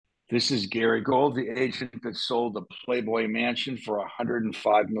This is Gary Gold, the agent that sold the Playboy Mansion for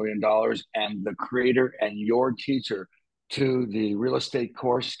 $105 million and the creator and your teacher to the real estate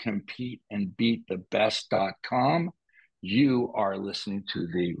course Compete and Beat the Best.com. You are listening to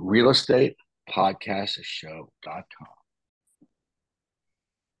the Real Estate Podcast Show.com.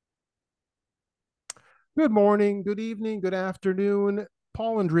 Good morning, good evening, good afternoon.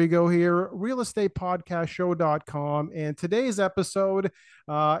 Paul Andrigo here, realestatepodcastshow.com. And today's episode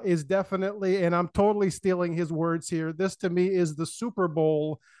is definitely, and I'm totally stealing his words here, this to me is the Super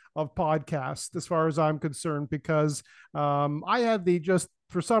Bowl of podcasts, as far as I'm concerned, because I had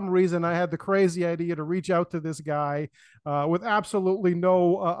for some reason, I had the crazy idea to reach out to this guy with absolutely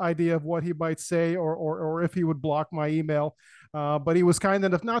no idea of what he might say or if he would block my email. But he was kind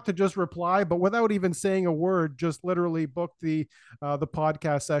enough not to just reply, but without even saying a word, just literally booked the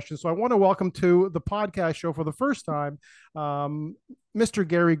podcast session. So I want to welcome to the podcast show for the first time, Mr.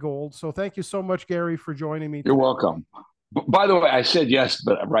 Gary Gold. So thank you so much, Gary, for joining me. You're welcome. By the way, I said yes,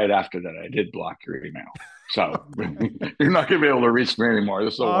 but right after that, I did block your email. So you're not going to be able to reach me anymore.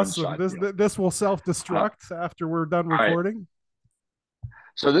 This is awesome. This will self-destruct after we're done recording. Right.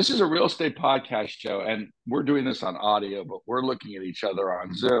 So this is a real estate podcast show, and we're doing this on audio, but we're looking at each other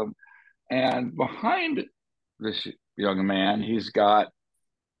on Zoom. And behind this young man, he's got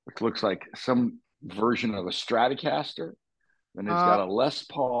what looks like some version of a Stratocaster. Then he's got a Les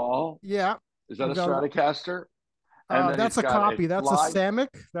Paul. Yeah. Is that a Stratocaster? That's a copy. That's a Samick.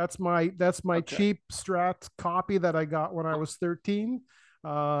 That's my cheap Strat copy that I got when I was 13.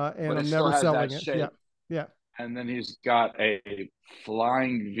 And I'm never selling it. Yeah. Yeah. And then he's got a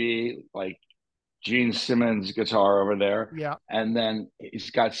Flying V, like Gene Simmons guitar over there. Yeah. And then he's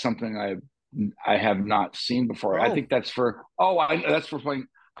got something I have not seen before. I think that's for that's for playing.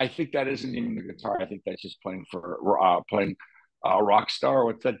 I think that isn't even the guitar. I think that's just playing for playing Rockstar.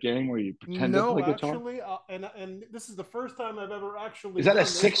 What's that game where you pretend to play guitar? Actually, and this is the first time I've ever actually. Is that a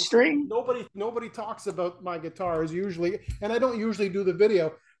six string? Nobody talks about my guitars usually, and I don't usually do the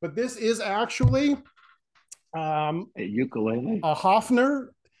video, but this is actually a ukulele, a Hofner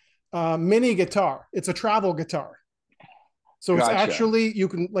mini guitar. It's a travel guitar, so it's actually you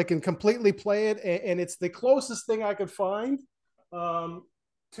can completely play it, and it's the closest thing I could find to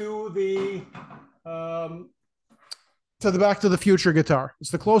the Back to the Future guitar.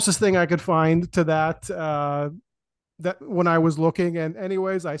 It's the closest thing I could find to that that when I was looking. And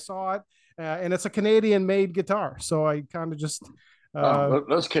anyways, I saw it, and it's a Canadian-made guitar. So I kind of just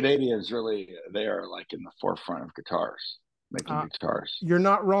those Canadians really, they are like in the forefront of guitars, making guitars. You're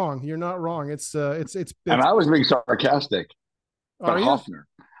not wrong. You're not wrong. It's and I was being sarcastic. But Hofner.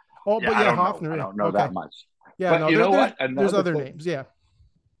 Oh, yeah, but yeah, Hofner. I don't know that much. Yeah, but you know what? There's other names. Yeah.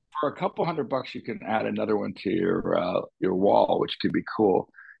 For a couple $100, you can add another one to your wall, which could be cool.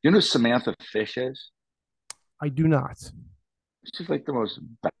 You know who Samantha Fish is? I do not. She's like the most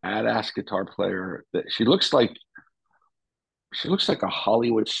badass guitar player. She looks like a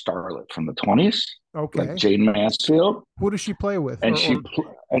Hollywood starlet from the 20s. Okay. Like Jane Mansfield. Who does she play with? And she has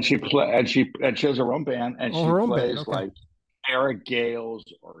her own band, and she plays like Eric Gales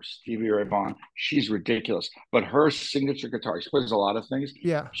or Stevie Ray Vaughan. She's ridiculous. But her signature guitar, she plays a lot of things.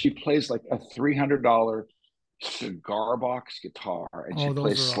 Yeah. She plays like a $300 cigar box guitar, and she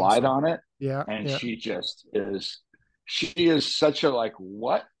plays slide on it. Yeah. And she is such a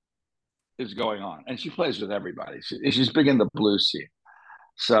what is going on? And she plays with everybody. She's big in the blues scene.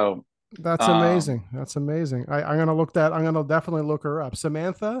 So that's amazing. That's amazing. I'm gonna definitely look her up.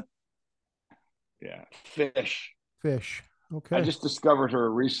 Samantha? Yeah. Fish. Okay. I just discovered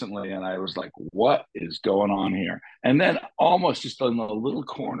her recently, and I was like, what is going on here? And then almost just in the little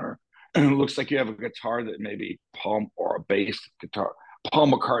corner, it looks like you have a guitar that maybe or a bass guitar.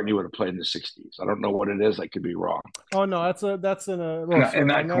 Paul McCartney would have played in the 60s. I don't know what it is. I could be wrong. Oh, no, that's in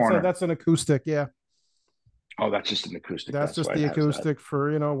that corner. That's an acoustic, yeah. Oh, that's just an acoustic. That's just the acoustic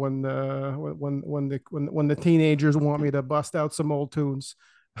for, when the teenagers want me to bust out some old tunes.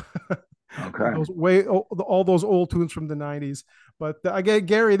 Okay. All those old tunes from the 90s. But again,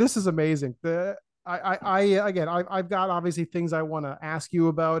 Gary, this is amazing. I've got obviously things I want to ask you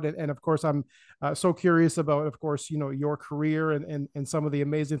about, and of course I'm so curious about, of course, your career and some of the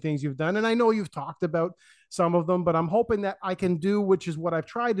amazing things you've done. And I know you've talked about some of them, but I'm hoping that I can do, which is what I've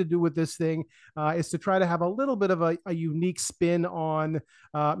tried to do with this thing, is to try to have a little bit of a unique spin on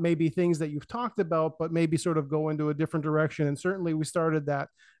maybe things that you've talked about, but maybe sort of go into a different direction. And certainly we started that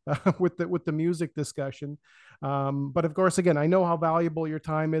with the music discussion. But of course, again, I know how valuable your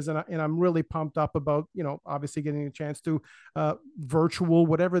time is, and I'm really pumped up about, obviously getting a chance to virtual,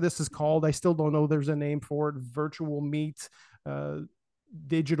 whatever this is called. I still don't know there's a name for it, virtual meet,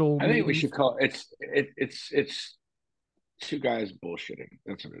 digital I think we meetings. should call it's two guys bullshitting.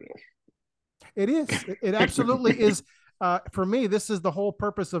 That's what it It is. It absolutely is. is. For me, this is the whole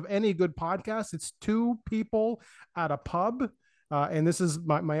purpose of any good podcast. It's two people at a pub. And this is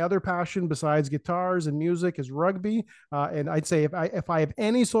my other passion besides guitars and music is rugby. And I'd say if I have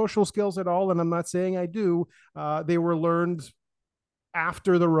any social skills at all, and I'm not saying I do, they were learned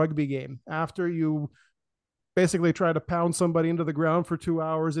after the rugby game, after you basically try to pound somebody into the ground for 2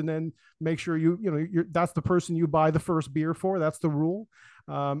 hours and then make sure that's the person you buy the first beer for. That's the rule.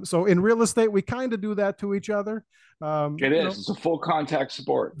 So in real estate, we kind of do that to each other. It is. It's a full contact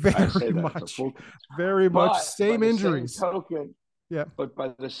sport. I Very say that it's a much, full, very much but by same the same injuries. token, Yeah,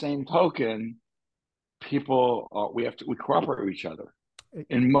 people we cooperate with each other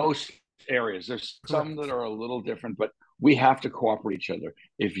in most areas. There's some that correct. are a little different, but we have to cooperate with each other.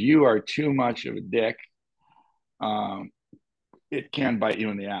 If you are too much of a dick, um, it can bite you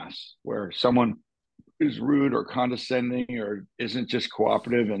in the ass. Where someone is rude or condescending or isn't just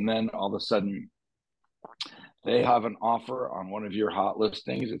cooperative, and then all of a sudden they have an offer on one of your hot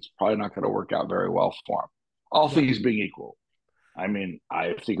listings, it's probably not going to work out very well for them. All Yeah, things being equal. I mean,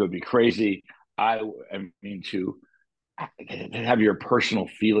 I think it would be crazy. I mean, to have your personal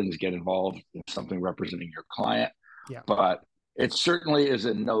feelings get involved in something representing your client, yeah, but it certainly is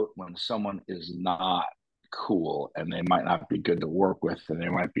a note when someone is not cool and they might not be good to work with and they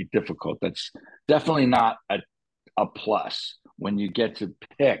might be difficult. That's definitely not a plus when you get to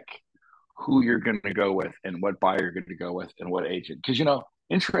pick who you're going to go with and what buyer you're going to go with and what agent. Because,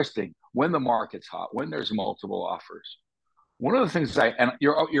 interesting, when the market's hot, when there's multiple offers, one of the things and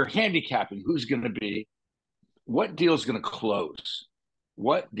you're handicapping who's going to be, what deal is going to close,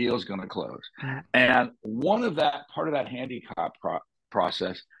 what deal is going to close. mm, And one of that part of that handicap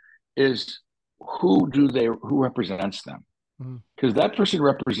process is who represents them, mm, because that person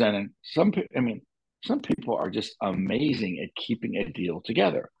representing some people are just amazing at keeping a deal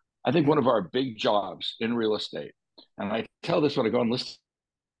together. I think yeah, one of our big jobs in real estate, and I tell this when I go on listing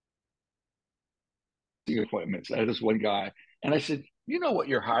appointments. I had this one guy, and I said, "You know what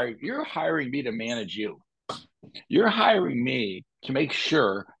you're hiring? You're hiring me to manage you. You're hiring me to make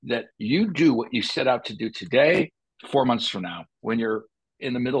sure that you do what you set out to do today, 4 months from now, when you're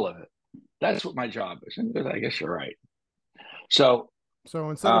in the middle of it. That's what my job is." And I guess you're right. So, so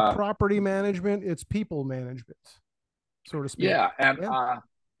instead of uh, property management, it's people management, so to speak. yeah, and Yeah,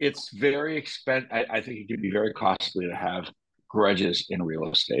 it's very expensive. I think it can be very costly to have grudges in real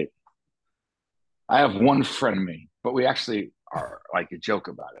estate. I have one friend of me, but we actually are like a joke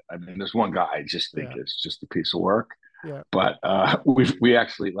about it. I mean, there's one guy I just think yeah, is just a piece of work. yeah, But we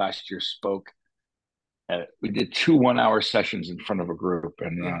actually last year spoke. We did 2 1-hour sessions in front of a group,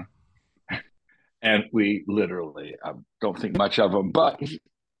 yeah, and we literally don't think much of him. But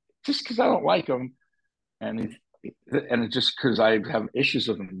just because I don't like him, and it's just because I have issues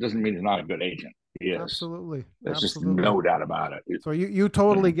with him, doesn't mean he's not a good agent. He is. absolutely, There's just absolutely. no doubt about it. So you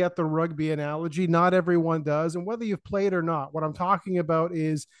totally get the rugby analogy. Not everyone does, and whether you've played or not, what I'm talking about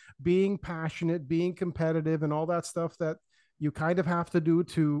is being passionate, being competitive, and all that stuff that you kind of have to do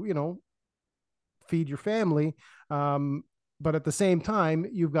to feed your family. But at the same time,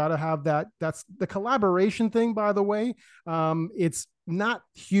 you've got to have that. That's the collaboration thing, by the way. It's not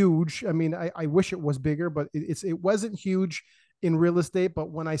huge. I mean, I wish it was bigger, but it wasn't huge in real estate. But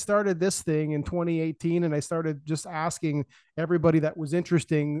when I started this thing in 2018 and I started just asking everybody that was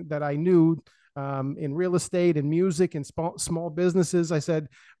interesting that I knew in real estate and music and small businesses, I said,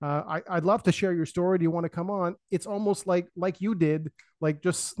 I'd love to share your story. Do you want to come on? It's almost like you did, like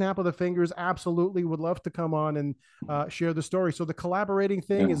just snap of the fingers. Absolutely would love to come on and share the story. So the collaborating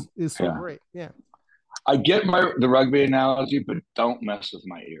thing Yeah, is so yeah. great. Yeah. I get the rugby analogy, but don't mess with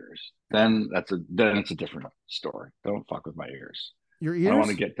my ears. Then it's a different story. Don't fuck with my ears. Your I don't want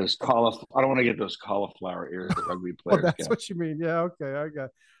to ears? get those I don't want to get those cauliflower ears that rugby Oh, players that's get. what you mean. Yeah. Okay.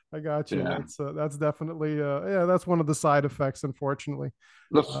 I got you. Yeah. That's definitely, yeah, that's one of the side effects, unfortunately.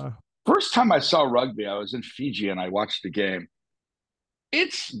 The Uh, first time I saw rugby, I was in Fiji and I watched the game.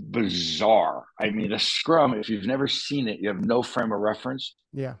 It's bizarre. I mean, a scrum, if you've never seen it, you have no frame of reference.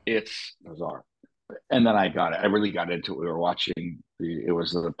 yeah. It's bizarre. And then I got it. I really got into it. We were watching it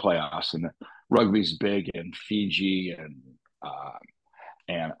was the playoffs, and rugby's big in Fiji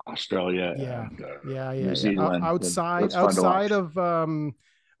and Australia Yeah, and yeah, New yeah, yeah. Zealand. And Outside, that's fun to watch. outside of,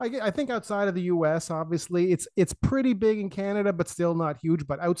 I think outside of the U.S., obviously, it's pretty big in Canada, but still not huge.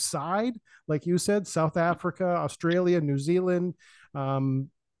 But outside, like you said, South Africa, Australia, New Zealand, um,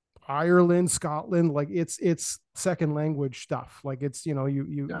 Ireland, Scotland, like it's second language stuff. Like it's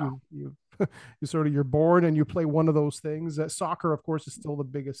you Yeah. you're born and you play one of those things. Soccer, of course, is still the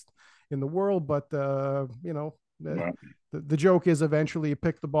biggest in the world, but the joke is eventually you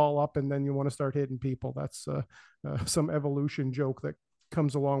pick the ball up and then you want to start hitting people. That's some evolution joke that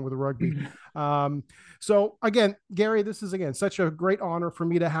comes along with rugby. So again, Gary, this is again such a great honor for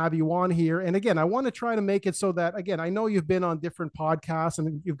me to have you on here. And again, I want to try to make it so that again, I know you've been on different podcasts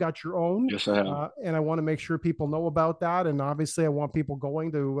and you've got your own, Yes, I have. and I want to make sure people know about that. And obviously, I want people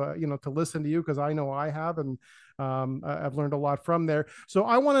going to to listen to you because I know I have, and I've learned a lot from there. So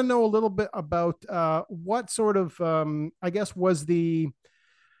I want to know a little bit about what sort of I guess was the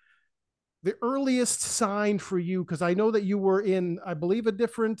earliest sign for you, because I know that you were in, I believe, a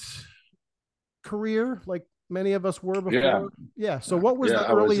different career like many of us were Yeah, before. Yeah. So what was yeah. the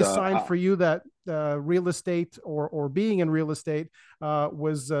earliest sign for you that real estate or being in real estate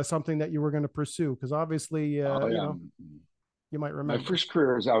was something that you were going to pursue? Because obviously, oh yeah. you might My remember. first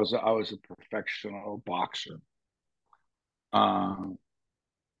career is I was a professional boxer uh,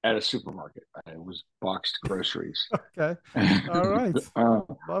 at a supermarket. I was boxed groceries. Okay. All right. I Love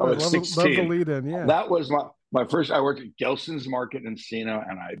it. was Love the 16. lead in. Yeah. That was my first. I worked at Gelson's Market in Encino,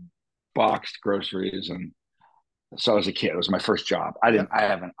 and I boxed groceries. And so I was a kid. It was my first job. Yeah.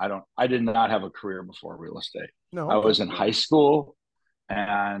 I did not have a career before real estate. No. I Okay. was in high school,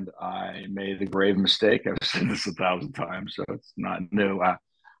 and I made the grave mistake. I've said this 1,000 times, so it's not new.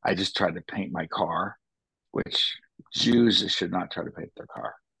 I just tried to paint my car, which Jews should not try to paint their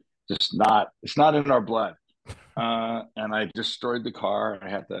car. Just not. It's not in our blood. And I destroyed the car. I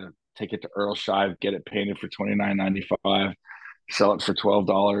had to take it to Earl Shive, get it painted for $29.95, sell it for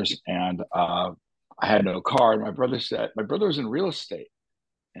 $12, and I had no car. And my brother was in real estate,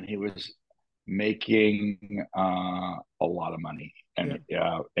 and he was making a lot of money,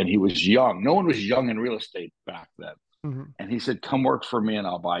 Yeah. and he was young. No one was young in real estate back then. Mm-hmm. And he said, "Come work for me, and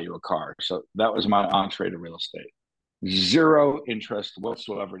I'll buy you a car." So that was my entree to real estate. Zero interest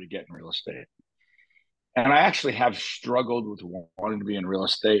whatsoever to get in real estate. And I actually have struggled with wanting to be in real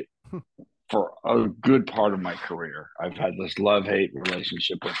estate for a good part of my career. I've had this love-hate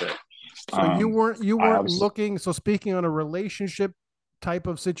relationship with it. So you I weren't was looking. So speaking on a relationship type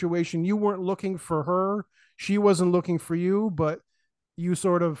of situation, you weren't looking for her. She wasn't looking for you, but you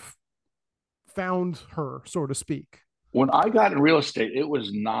sort of found her, so to speak. when I got in real estate, it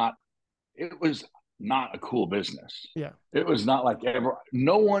was not a cool business. Yeah. It was not like ever.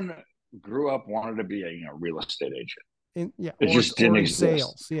 No one grew up wanted to be a real estate agent. Yeah, It just didn't or in exist.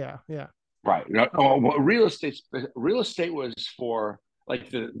 sales. Yeah. Yeah. Right. Real estate was for like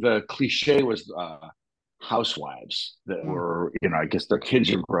the cliche was housewives that Mm, were, I guess their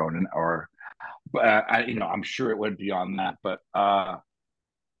kids are grown and or but I'm sure it went beyond that, but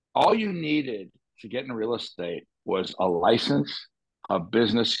all you needed to get in real estate was a license, a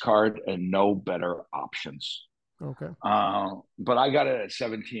business card, and no better options. okay. But I got it at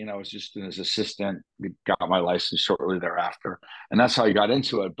 17. I was just an assistant, got my license shortly thereafter, and that's how I got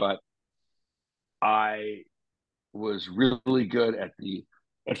into it. But I was really good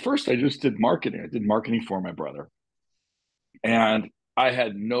at first I just did marketing. I did marketing for my brother. And I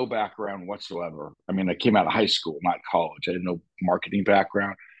had no background whatsoever. I mean, I came out of high school, not college. I had no marketing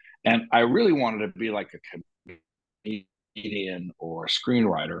background. And I really wanted to be like a comedian or a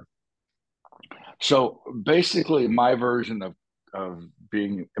screenwriter. So basically, my version of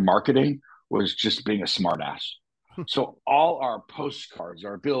being in marketing was just being a smartass. So all our postcards,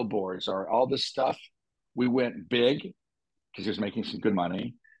 our billboards, all this stuff, we went big because he was making some good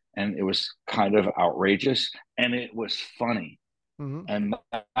money, and it was kind of outrageous, and it was funny, Mm-hmm. and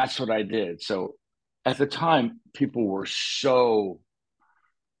that's what I did. So at the time, people were so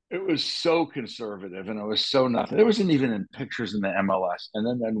it was so conservative, and it was so nothing. It wasn't even in pictures in the MLS, and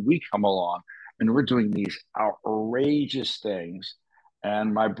then we come along, and we're doing these outrageous things,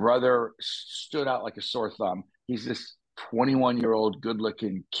 and my brother stood out like a sore thumb. He's this 21-year-old,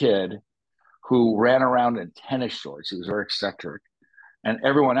 good-looking kid who ran around in tennis shorts. He was very eccentric, and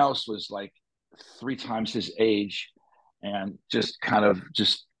everyone else was like 3 times his age and just kind of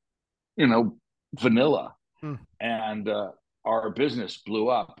just you know vanilla. Mm, And our business blew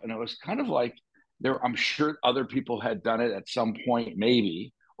up, and it was kind of like there. I'm sure other people had done it at some point,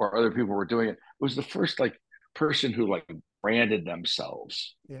 maybe, or other people were doing it. It was the first like person who like branded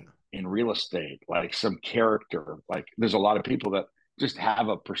themselves yeah. in real estate, like some character. Like there's a lot of people that just have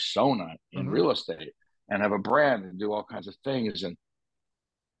a persona in Mm-hmm. real estate and have a brand and do all kinds of things. And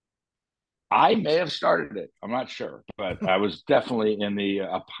I may have started it. I'm not sure, but I was definitely in the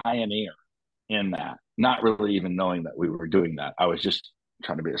a pioneer in that, not really even knowing that we were doing that. I was just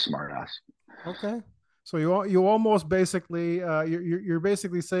trying to be a smartass. Okay. So you almost basically you're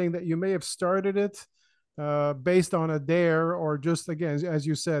basically saying that you may have started it based on a dare, or just again, as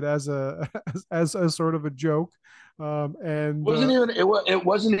you said, as a as sort of a joke, and It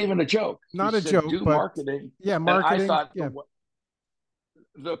wasn't even a joke. He not a said joke, do but marketing, yeah, and I marketing. thought Yeah,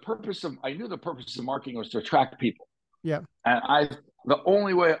 the purpose of I knew the purpose of marketing was to attract people, yeah. and I the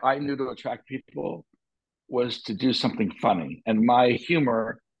only way I knew to attract people was to do something funny, and my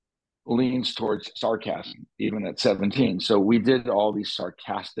humor leans towards sarcasm, even at 17. So we did all these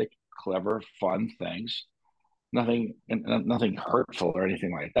sarcastic, clever, fun things. Nothing hurtful or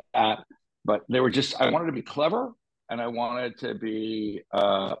anything like that. But they were just I wanted to be clever and I wanted to be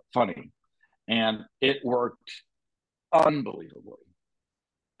funny, and it worked unbelievably.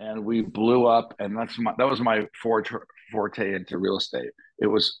 And we blew up, and that was my forte into real estate. It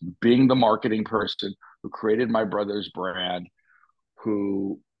was being the marketing person who created my brother's brand,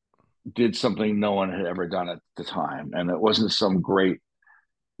 who did something no one had ever done at the time, and it wasn't some great.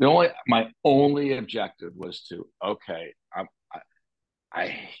 The only My only objective was to okay,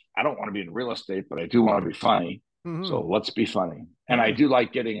 I don't want to be in real estate, but I do want to be funny. Mm-hmm. So let's be funny, and I Yeah. do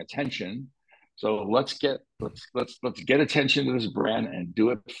like getting attention. So let's get attention to this brand and do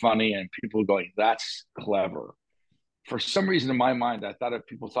it funny, and people going, that's clever. For some reason in my mind, I thought if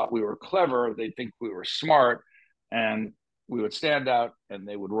people thought we were clever, they'd think we were smart, and we would stand out, and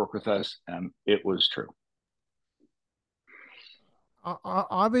they would work with us, and it was true.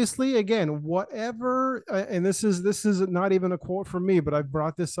 Obviously, again, whatever, and this is not even a quote from me, but I've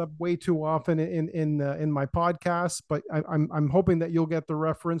brought this up way too often in my podcast. But I'm hoping that you'll get the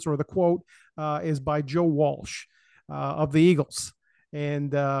reference, or the quote is by Joe Walsh of the Eagles,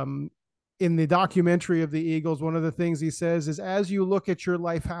 and in the documentary of the Eagles, one of the things he says is, as you look at your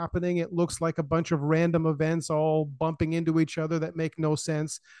life happening, it looks like a bunch of random events all bumping into each other that make no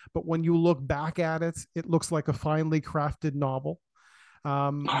sense. But when you look back at it, it looks like a finely crafted novel.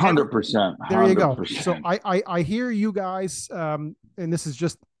 And 100%, there you hundred go. So percent. I hear you guys, and this is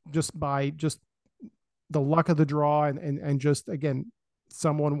just by just the luck of the draw, and just again,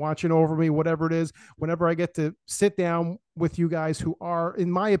 someone watching over me, whatever it is. Whenever I get to sit down with you guys, who are, in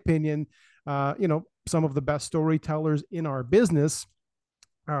my opinion, some of the best storytellers in our business,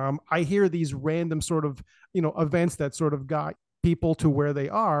 I hear these random sort of events that sort of got people to where they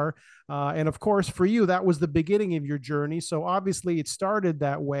are. And of course, for you, that was the beginning of your journey. So obviously, it started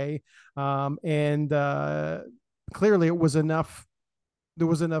that way, and clearly, it was enough. There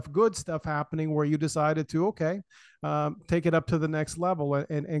was enough good stuff happening where you decided to take it up to the next level,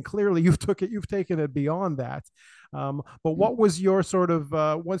 and clearly you've taken it beyond that. But what was your sort of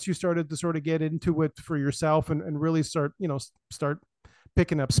once you started to sort of get into it for yourself, and really start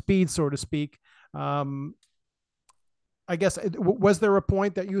picking up speed, so to speak. I guess was there a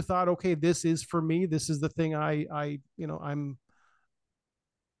point that you thought, okay, this is for me. This is the thing I'm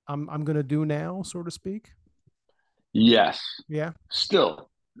going to do now, so to speak. Yes. Yeah. Still,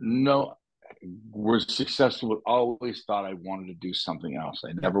 no, was successful. Always thought I wanted to do something else. I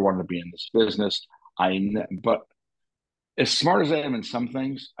Yeah. never wanted to be in this business. But as smart as I am in some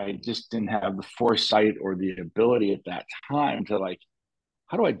things, I just didn't have the foresight or the ability at that time to like,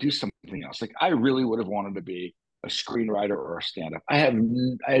 how do I do something else? Like, I really would have wanted to be a screenwriter or a stand-up.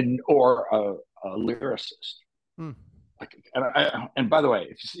 Or a lyricist. Hmm. Like, and by the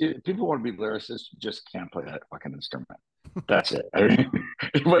way, if people want to be lyricists, you just can't play that fucking instrument. That's it. I mean,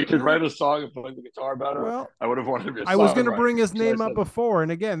 if I could write a song and play the guitar better, Well, I would have wanted to be a I was going to songwriter. bring his So I name up said, before,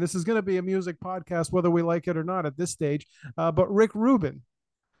 and again, this is going to be a music podcast, whether we like it or not at this stage. But Rick Rubin,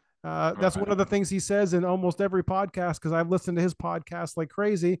 that's one right. of the things he says in almost every podcast, because I've listened to his podcast like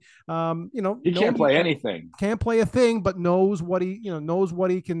crazy. He No, can't play anything. can't play a thing, but knows what knows what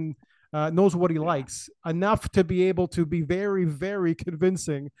he can, knows what he Yeah. likes enough to be able to be very, very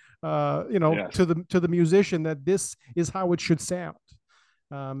convincing, Yes. to the musician that this is how it should sound.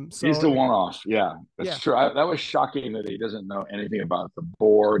 He's So the one off. Yeah, that's yeah, true. That was shocking that he doesn't know anything about the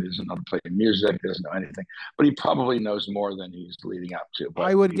board, doesn't know to play music, doesn't know anything. But he probably knows more than he's leading up to. I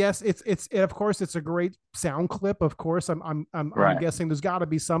But would guess it's of course it's a great sound clip. Of course, I'm right. guessing there's got to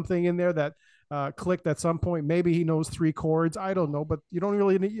be something in there that clicked at some point. Maybe he knows three chords. I don't know, but you don't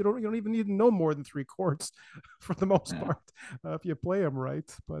even need to know more than three chords for the most Yeah. part, if you play them right.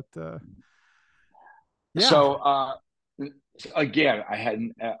 But yeah, So again, I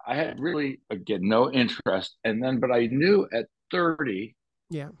had really again no interest, and then but I knew at 30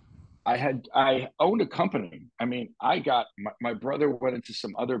 yeah, I owned a company. I mean, my brother went into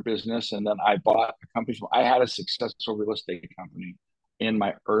some other business, and then I bought a company. I had a successful real estate company in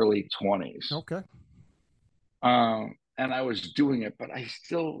my early 20s. okay, and I was doing it, but I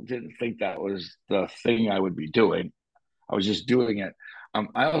still didn't think that was the thing I would be doing. I was just doing it.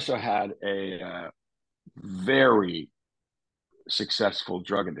 I also had a very successful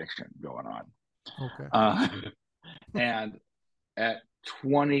drug addiction going on. Okay. Uh, and at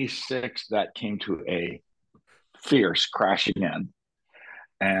 26, that came to a fierce crashing end.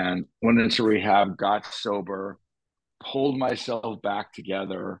 And went into rehab, got sober, pulled myself back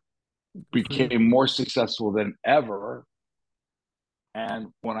together, Good for you. became more successful than ever. And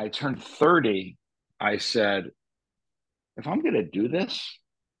when I turned 30, I said, if I'm going to do this,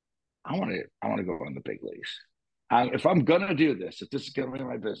 I want to go on the big leagues. If I'm going to do this, if this is going to be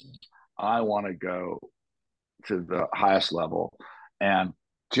my business, I want to go to the highest level. And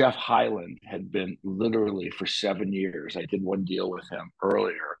Jeff Hyland had been literally for 7 years. I did one deal with him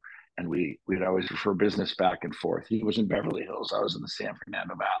earlier, and we'd always refer business back and forth. He was in Beverly Hills. I was in the San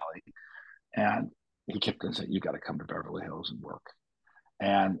Fernando Valley, and he kept on saying, "You got to come to Beverly Hills and work."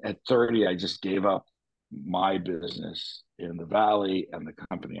 And at 30, I just gave up my business in the Valley and the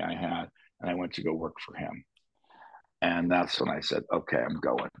company I had, and I went to go work for him. And that's when I said, okay, I'm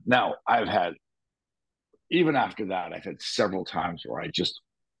going. Now, even after that, I've had several times where I just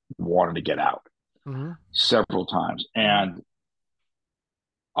wanted to get out, Mm-hmm. several times, and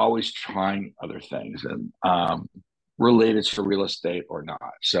always trying other things and related to real estate or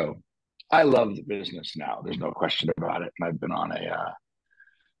not. So I love the business now. There's no question about it. And I've been on a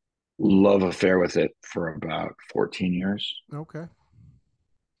love affair with it for about 14 years. Okay.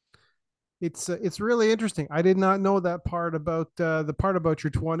 It's really interesting. I did not know that part about the part about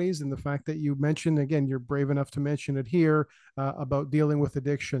your 20s and the fact that you mentioned, again, you're brave enough to mention it here, about dealing with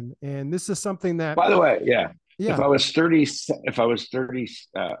addiction. And this is something that, By the way, yeah, if yeah, I was 30, if I was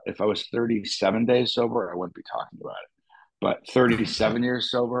 37 days sober, I wouldn't be talking about it. But 37 years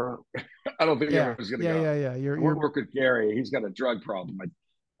sober, I don't think yeah, everyone's going to yeah, go. yeah, yeah. I won't work with Gary. He's got a drug problem.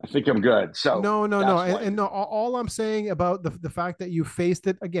 I think I'm good. So No, no, no. that's And, why. and no, all I'm saying about the fact that you faced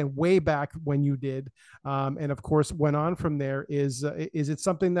it again way back when you did, and of course went on from there is it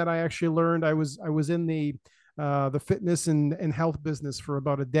something that I actually learned. I was in the fitness and health business for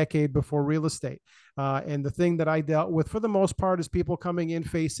about a decade before real estate, and the thing that I dealt with for the most part is people coming in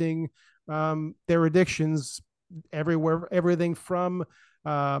facing their addictions everywhere, everything from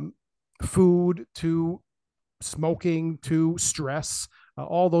um, food to smoking to stress,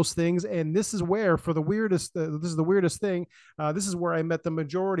 all those things. And this is where, for the weirdest, this is the weirdest thing. This is where I met the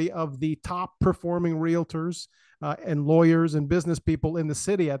majority of the top performing realtors and lawyers and business people in the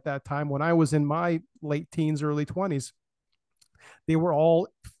city at that time when I was in my late teens, early 20s. They were all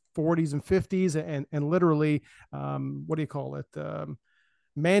 40s and 50s and literally, what do you call it?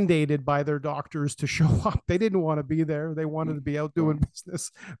 Mandated by their doctors to show up. They didn't want to be there. They wanted to be out doing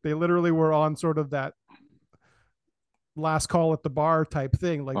business. They literally were on sort of that last call at the bar type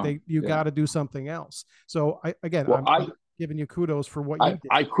thing. Like you Yeah. got to do something else. So again, Well, I'm giving you kudos for what you did.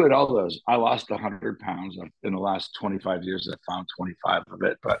 I quit all those. I lost 100 pounds in the last 25 years. I found 25 of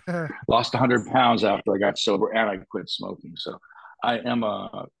it, but lost 100 pounds after I got sober and I quit smoking. So I am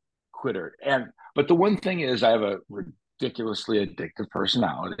a quitter. But the one thing is, I have a ridiculously addictive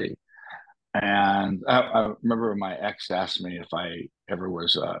personality. And I remember my ex asked me if I ever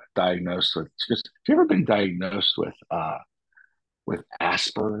was diagnosed with. She goes, "Have you ever been diagnosed with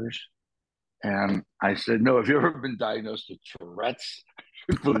Asperger's?" And I said, "No." "Have you ever been diagnosed with Tourette's?"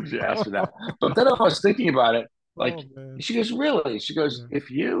 She asked me that. But then I was thinking about it. Like, Oh man. she goes, "Really?" She goes, Yeah.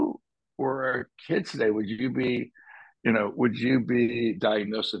 "If you were a kid today, would you be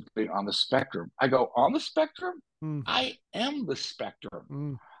diagnosed with being on the spectrum?" I go, "On the spectrum? Mm, I am the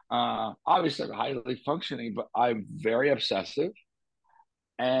spectrum. mm, Obviously, I'm highly functioning, but I'm very obsessive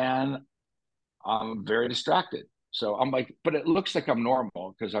and I'm very distracted. So I'm like, but it looks like I'm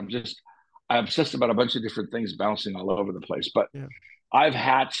normal because I'm obsessed about a bunch of different things bouncing all over the place. But yeah. I've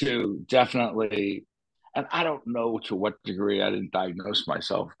had to definitely, and I don't know to what degree I didn't diagnose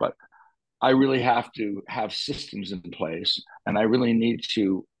myself, but I really have to have systems in place and I really need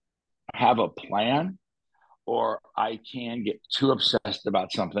to have a plan or I can get too obsessed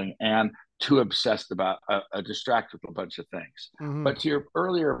about something and too obsessed about a distract with a bunch of things. Mm-hmm. But to your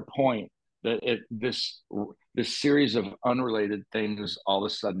earlier point, that this series of unrelated things all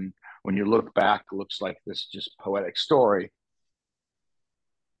of a sudden, when you look back, looks like this just poetic story.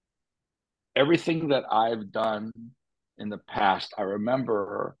 Everything that I've done in the past, I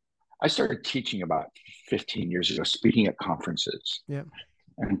remember I started teaching about 15 years ago, speaking at conferences. Yeah.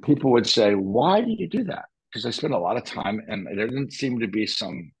 And people would say, "Why do you do that?" Because I spent a lot of time and there didn't seem to be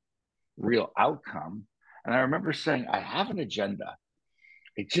some real outcome. And I remember saying, "I have an agenda.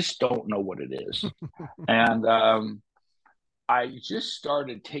 I just don't know what it is." And I just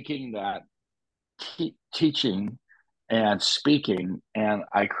started taking that teaching and speaking, and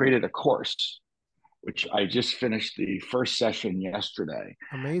I created a course, which I just finished the first session yesterday.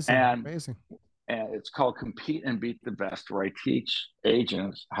 Amazing, And amazing. it's called Compete and Beat the Best, where I teach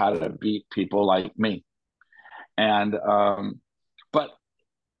agents how to beat people like me. And but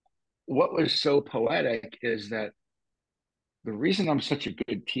what was so poetic is that the reason I'm such a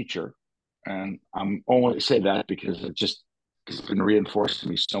good teacher, and I'm only say that because it's been reinforced to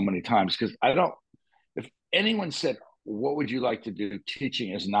me so many times. Because I don't, if anyone said, "What would you like to do?"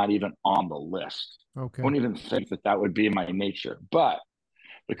 Teaching is not even on the list. I Okay. wouldn't even think that that would be my nature. But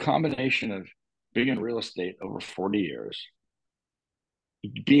the combination of being in real estate over 40 years,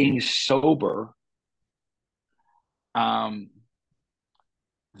 being sober, um,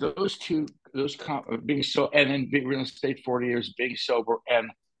 those two, being so, and then being real estate 40 years, being sober, and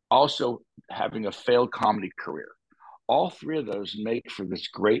also having a failed comedy career. All three of those make for this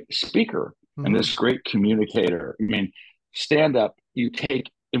great speaker and Mm-hmm. this great communicator. I mean, stand up, you take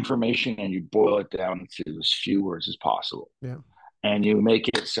information and you boil it down into as few words as possible. Yeah. And you make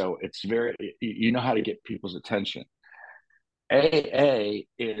it so it's very, you know how to get people's attention. AA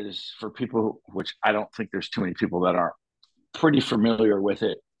is for people, which I don't think there's too many people that are pretty familiar with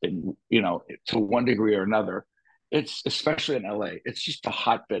it, and to one degree or another. It's especially in LA. It's just a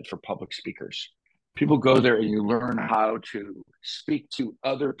hotbed for public speakers. People go there and you learn how to speak to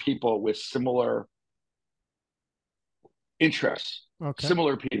other people with similar interests, Okay.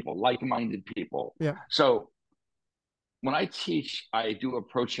 similar people, like-minded people. Yeah. So when I teach, I do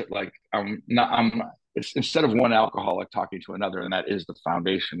approach it like I'm it's instead of one alcoholic talking to another, and that is the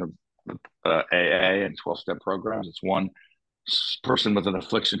foundation of AA and 12-step programs. It's one person with an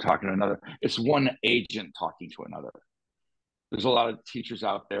affliction talking to another. It's one agent talking to another. There's a lot of teachers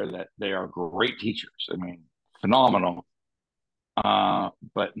out there that they are great teachers. I mean, phenomenal,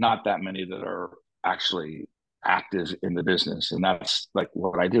 but not that many that are actually active in the business. And that's like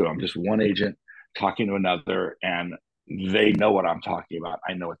what I do. I'm just one agent talking to another, and they know what I'm talking about.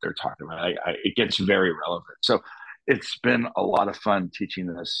 I know what they're talking about. It gets very relevant. So it's been a lot of fun teaching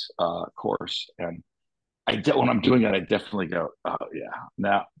this course, and when I'm doing it, I definitely go, oh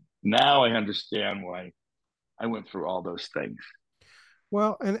yeah, now I understand why I went through all those things.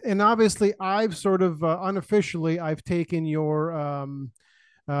 Well, and obviously, I've sort of unofficially, I've taken your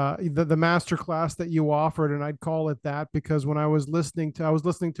the master class that you offered, and I'd call it that because when I was listening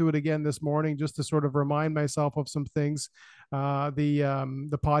to it again this morning just to sort of remind myself of some things.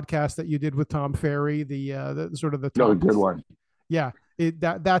 The podcast that you did with Tom Ferry, the sort of the No, top, good one. yeah,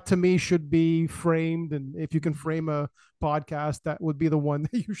 that to me should be framed, and if you can frame a podcast, that would be the one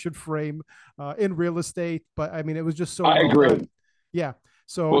that you should frame in real estate. But I mean, it was just so I well done. agree. Yeah.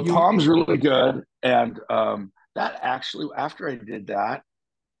 So Well, you, Tom's really good, and that actually, after I did that,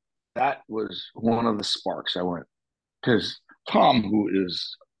 that was one of the sparks. I went because Tom, who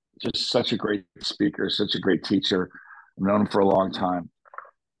is just such a great speaker, such a great teacher, I've known him for a long time.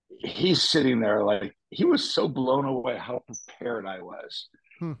 He's sitting there like he was so blown away how prepared I was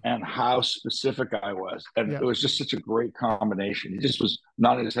hmm, and how specific I was. And yeah, it was just such a great combination. He just was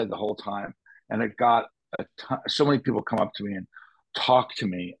nodding his head the whole time. And it got so many people come up to me and talk to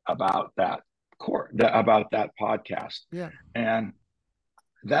me about about that podcast. yeah. And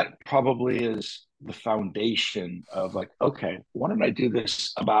that probably is the foundation of like, okay, why don't I do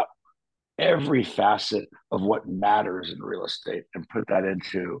this about every facet of what matters in real estate and put that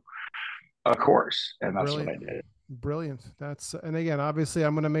into a course? And that's what Brilliant. I did. Brilliant. That's, and again, obviously,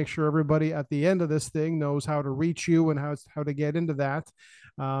 I'm going to make sure everybody at the end of this thing knows how to reach you and how to get into that.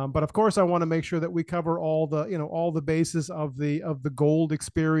 But of course, I want to make sure that we cover all the all the bases of the gold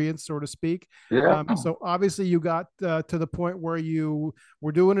experience, so to speak. Yeah. So obviously, you got to the point where you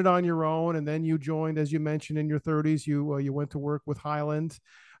were doing it on your own, and then you joined, as you mentioned, in your 30s. You went to work with Highland.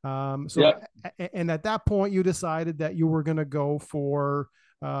 So, Yeah. and at that point, you decided that you were going to go for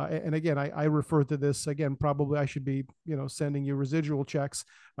and again, I refer to this again. Probably I should be, sending you residual checks.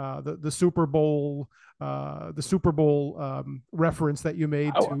 The Super Bowl reference that you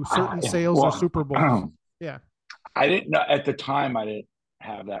made to certain sales of Well, Super Bowls. Yeah, I didn't know at the time. I didn't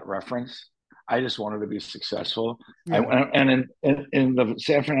have that reference. I just wanted to be successful. yeah. And in the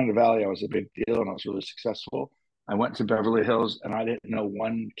San Fernando Valley, I was a big deal and I was really successful. I went to Beverly Hills and I didn't know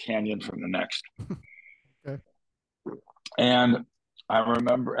one canyon from the next. Okay. And I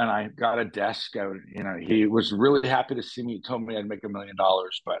remember, and I got a desk. He was really happy to see me. He told me I'd make $1 million,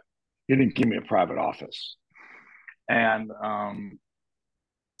 but he didn't give me a private office. And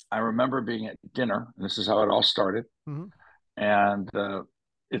I remember being at dinner, and this is how it all started. Mm-hmm. And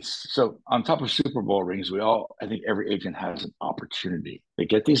it's so on top of Super Bowl rings, I think every agent has an opportunity. They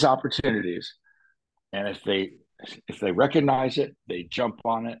get these opportunities, and if they recognize it, they jump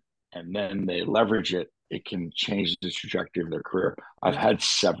on it, and then they leverage it. It can change the trajectory of their career. I've Yeah. had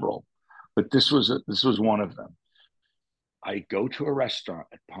several, but this was one of them. I go to a restaurant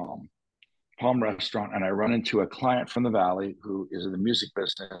at Palm Restaurant, and I run into a client from the Valley who is in the music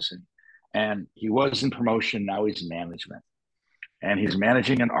business, and he was in promotion. Now he's management, and he's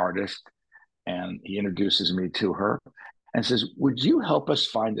managing an artist. And he introduces me to her and says, "Would you help us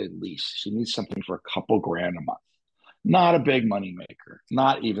find a lease? She needs something for a couple grand a month. Not a big money maker,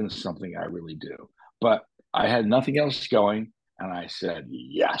 not even something I really do. But I had nothing else going. And I said,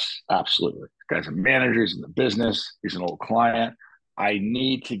 yes, absolutely. The guy's a manager, he's in the business, he's an old client. I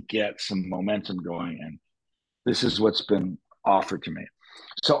need to get some momentum going. And this is what's been offered to me.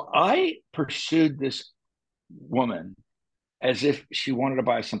 So I pursued this woman as if she wanted to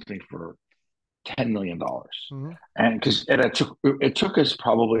buy something for $10 million. Mm-hmm. And because it took us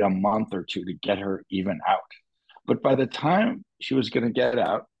probably a month or two to get her even out. But by the time she was going to get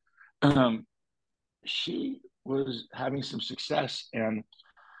out, um, she was having some success, and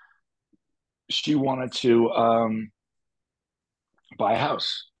she wanted to buy a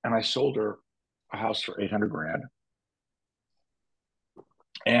house. And I sold her a house for 800 grand.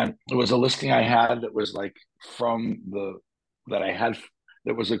 And it was a listing I had that was like from the that I had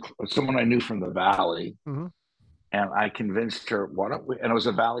that was someone I knew from the Valley. Mm-hmm. And I convinced her, why don't we? And it was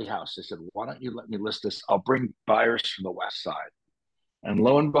a Valley house. I said, why don't you let me list this? I'll bring buyers from the West Side. And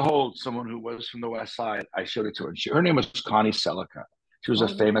lo and behold, someone who was from the West Side, I showed it to her. And her name was Connie Selica. She was a Oh,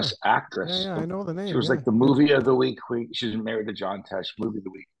 no way. famous Yeah, actress. yeah, I know the She name. was Yeah. like the movie of the week queen. She was married to John Tesh, movie of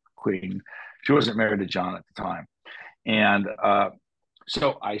the week queen. She wasn't married to John at the time. And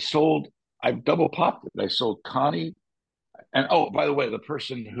so I double popped it. I sold Connie. And oh, by the way, the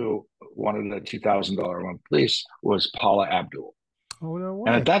person who wanted a $2,000 a month lease was Paula Abdul. Oh, no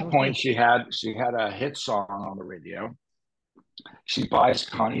And at way. that Okay. point, she had a hit song on the radio. She buys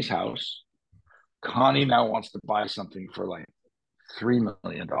Connie's house. Connie now wants to buy something for like $3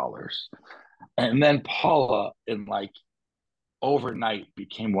 million. And then Paula, in like overnight,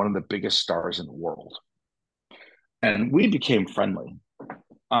 became one of the biggest stars in the world. And we became friendly.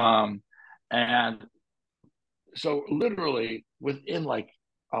 Um, and so, literally, within like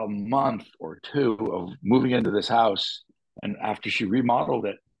a month or two of moving into this house, and after she remodeled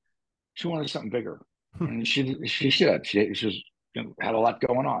it, she wanted something bigger. And she should. She was, had a lot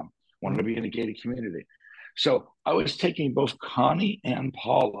going on, wanted Mm-hmm. to be in a gated community. So I was taking both Connie and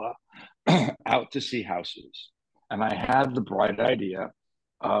Paula out to see houses. And I had the bright idea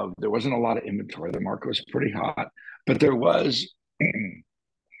of there wasn't a lot of inventory. The market was pretty hot, but there was,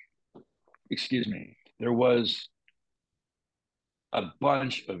 excuse me, there was a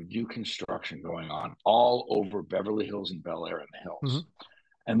bunch of new construction going on all over Beverly Hills and Bel Air and the Mm-hmm. Hills.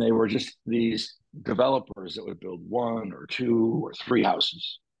 And they were just these developers that would build one or two or three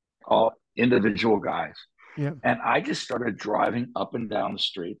houses, all individual guys. Yeah. And I just started driving up and down the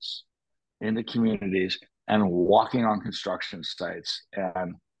streets in the communities and walking on construction sites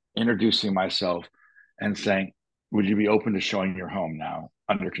and introducing myself and saying, would you be open to showing your home now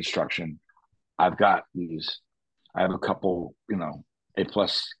under construction? I've got these, I have a couple, A+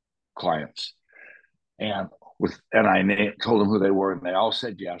 clients. And I told them who they were, and they all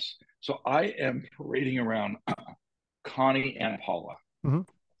said yes. So I am parading around Connie and Paula, Mm-hmm.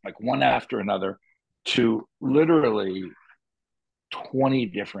 like one after another, to literally 20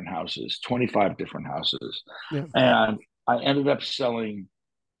 different houses, 25 different houses. Yeah. And I ended up selling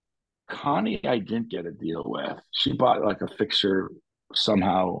Connie. I didn't get a deal with. She bought like a fixer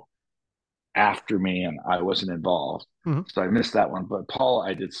somehow after me, and I wasn't involved. Mm-hmm. So I missed that one. But Paula,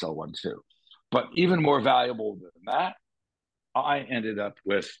 I did sell one too. But even more valuable than that, I ended up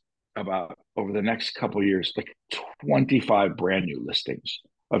with about over the next couple of years, like 25 brand new listings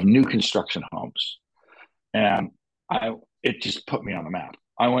of new construction homes. And it just put me on the map.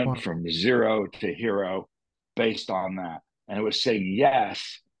 I went Wow. from zero to hero based on that. And it was saying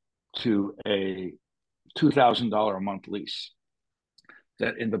yes to a $2,000 a month lease.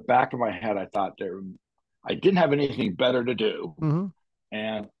 That in the back of my head, I didn't have anything better to do. Mm-hmm.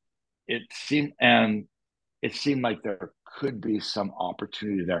 And it seemed like there could be some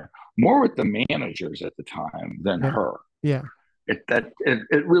opportunity there, more with the managers at the time than Yeah. her. Yeah.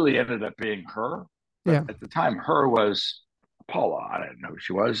 It really ended up being her, but Yeah. at the time, her was Paula. I didn't know who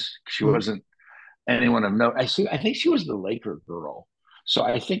she was. She Mm-hmm. wasn't anyone of note. I think she was the Laker girl. So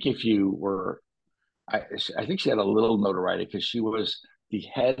I think if you were, I think she had a little notoriety because she was the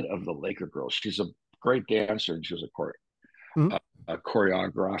head of the Laker girls. She's a great dancer, and she was a a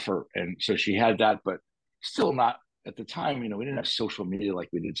choreographer, and so she had that, but still not at the time. We didn't have social media like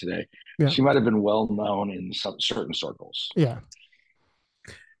we did today. Yeah. She might have been well known in some certain circles. Yeah.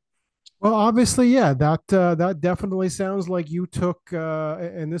 Well, obviously, yeah, that definitely sounds like you took,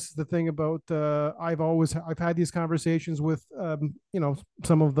 and this is the thing about I've had these conversations with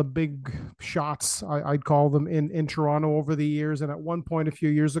some of the big shots, I'd call them, in Toronto over the years, and at one point a few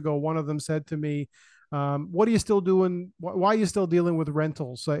years ago, one of them said to me, "What are you still doing? Why are you still dealing with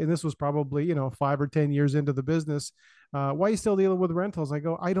rentals?" And this was probably 5 or 10 years into the business. Why are you still dealing with rentals? I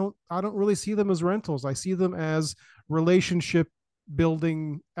go, I don't really see them as rentals. I see them as relationship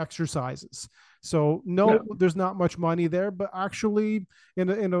building exercises. So no, Yeah, there's not much money there, but actually, in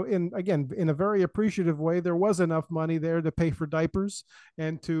a very appreciative way, there was enough money there to pay for diapers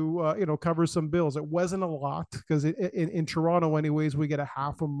and to cover some bills. It wasn't a lot because in Toronto, anyways, we get a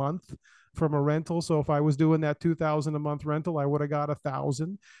half a month from a rental. So if I was doing that 2,000 a month rental, I would have got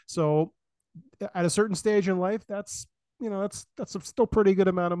 1,000. So at a certain stage in life, that's a still pretty good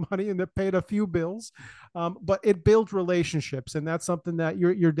amount of money, and it paid a few bills, but it built relationships, and that's something that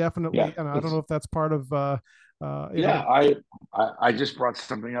you're yeah, definitely. And I don't know if that's part of you yeah. know I just brought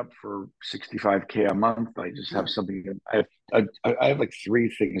something up for 65K a month. I just yeah, have something. I have like three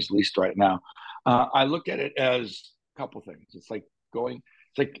things leased right now. I look at it as a couple things. It's like going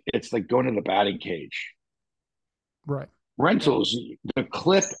to the batting cage. right, yeah, Rentals, the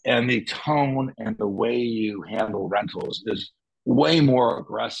clip and the tone and the way you handle rentals is way more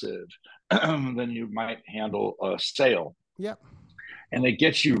aggressive than you might handle a sale. yeah, And it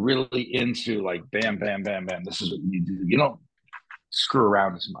gets you really into like bam, bam, bam, bam. This is what you do. You don't screw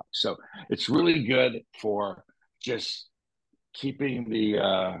around as much. So it's really good for just keeping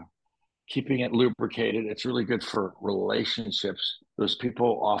the keeping it lubricated. It's really good for relationships. Those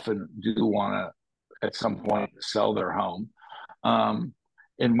people often do want to, at some point, sell their home. Um,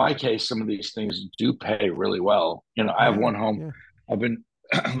 in my case, some of these things do pay really well. I have yeah, one home yeah. I've been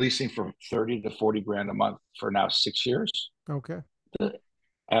leasing for 30 to 40 grand a month for now 6 years. Okay,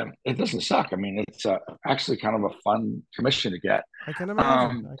 And it doesn't suck. I mean, it's actually kind of a fun commission to get. I can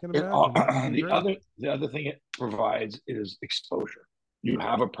imagine. I can imagine that would be The great. other thing it provides is exposure. You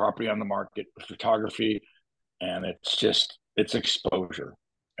have a property on the market with photography, and it's exposure.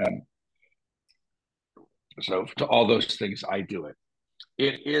 And so to all those things, I do it.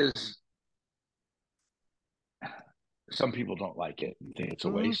 It is some people don't like it and think it's a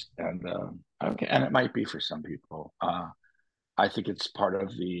Mhm. waste, and okay, and it might be for some people. I think it's part of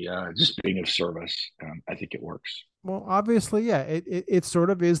the just being of service. I think it works. Well, obviously, yeah, it sort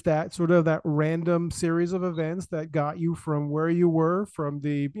of is that sort of that random series of events that got you from where you were, from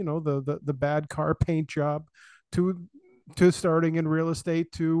the bad car paint job to starting in real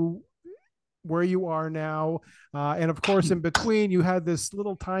estate to where you are now. And of course, in between, you had this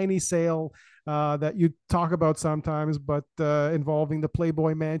little tiny sale that you talk about sometimes, but involving the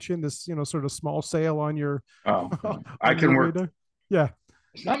Playboy Mansion, this sort of small sale on your Oh, well, I on your can work. radar. Yeah,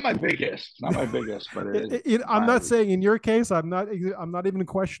 It's not my biggest. It's not my biggest, but it is I'm not mildly. saying in your case, I'm not even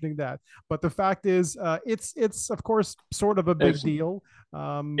questioning that, but the fact is, it's of course sort of a big It's deal.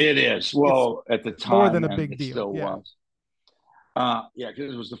 it is. It's Well, at the more than time, a and big it deal. still Yeah, was. Yeah,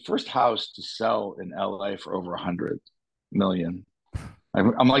 because it was the first house to sell in LA for over 100 million.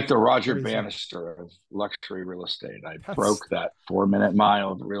 I'm like the Roger crazy. Bannister of luxury real estate. I That's broke that 4 minute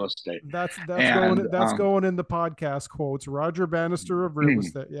mile of real estate, that's and going in the podcast quotes. Roger Bannister of real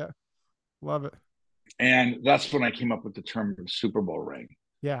estate. Yeah, love it. and that's when I came up with the term Super Bowl ring.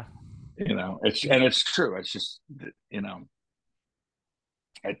 Yeah, yeah, It's true. It's just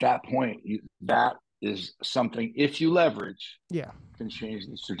at that point that is something, if you leverage, yeah. can change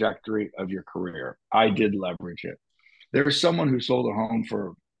the trajectory of your career. I did leverage it. There was someone who sold a home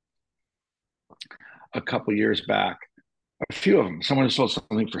for a couple years back. A few of them. Someone who sold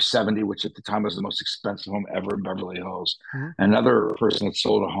something for 70, which at the time was the most expensive home ever in Beverly Hills. Mhm. Another person that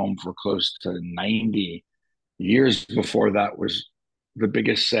sold a home for close to 90. Years before that was the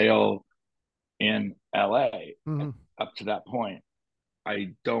biggest sale in LA. Mhm. Up to that point,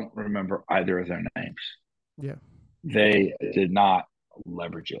 I don't remember either of their names. Yeah, They did not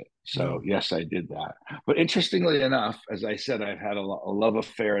leverage it. So no, yes, I did that. But interestingly enough, as I said, I've had a love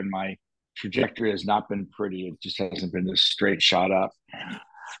affair, and my trajectory has not been pretty. It just hasn't been this straight shot up.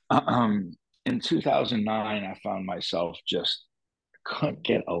 Um, in 2009, I found myself just couldn't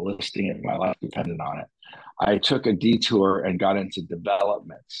get a listing if my life depended on it. I took a detour and got into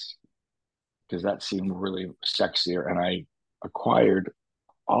developments because that seemed really sexier. And I acquired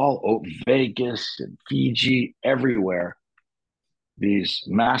all over Vegas and Fiji, everywhere, these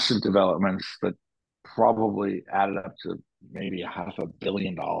massive developments that probably added up to maybe $500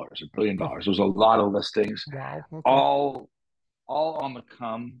 million, Oh, $1 billion. It was a lot of listings, wow. Okay. all all on the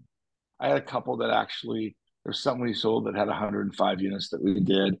come. I had a couple that actually there's some we sold that had 105 units that we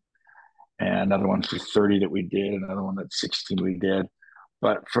did, and another one for 30 that we did, another one that's 16 we did.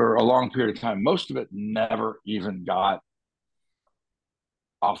 But for a long period of time, most of it never even got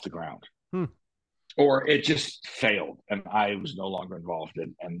off the ground, Hmm. or it just failed, and I was no longer involved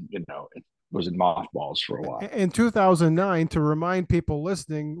in, and it was in mothballs for a while. In 2009, to remind people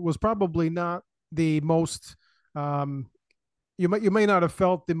listening, was probably not the most. Um, you may not have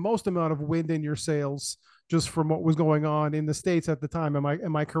felt the most amount of wind in your sails just from what was going on in the states at the time.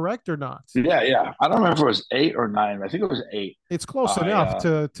 Am I correct or not? Yeah, yeah. I don't remember if it was 8 or 9. I think it was 8. It's close I enough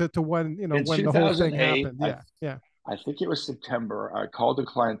to when In when the whole thing 2008, happened. Yeah, yeah, I think it was September. I called a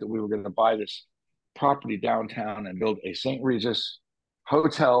client that we were going to buy this property downtown and build a St. Regis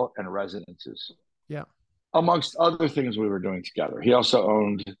hotel and residences, yeah. amongst other things we were doing together. He also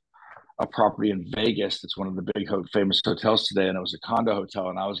owned a property in Vegas that's one of the big famous hotels today, and it was a condo hotel,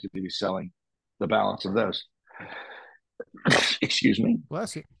 and I was going to be selling the balance of those. Excuse me.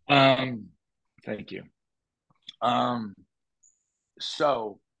 Bless you. Um, Thank you. Um,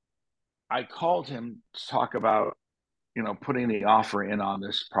 so I called him to talk about, putting the offer in on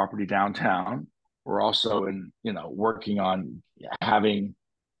this property downtown. We're also working on having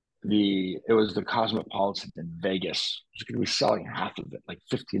it was the Cosmopolitan in Vegas. It was going to be selling half of it, like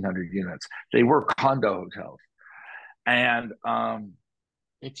 1,500 units. They were condo hotels. And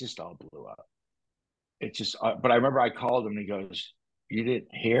it just all blew up. But I remember I called him and he goes, "You didn't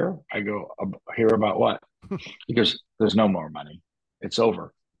hear?" I go, "Hear about what?" He goes, "There's no more money. It's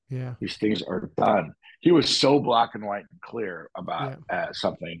over. Yeah, These things are done." He was so black and white and clear about yeah.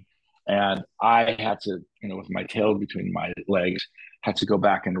 something. And I had to, with my tail between my legs, had to go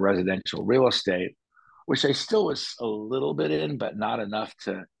back into residential real estate, which I still was a little bit in, but not enough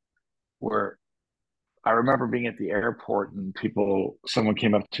to where I remember being at the airport and someone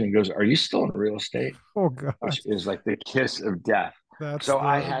came up to me and goes, "Are you still in real estate?" Oh God, Which is like the kiss of death. that's So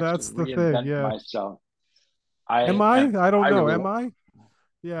I the had to that's the thing. reinvent Yeah. myself. Am I I? and I don't I know. really, Am I?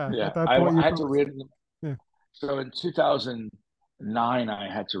 Yeah. At yeah, that point, I you're had to probably. Yeah. so in 2009,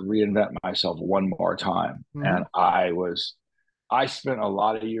 I had to reinvent myself one more time. Mm-hmm. And I spent a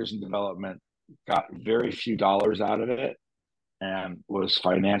lot of years in development, got very few dollars out of it, and was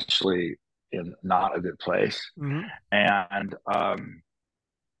financially in not a good place. Mm-hmm. And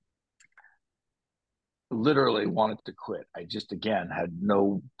literally wanted to quit. I just, again, had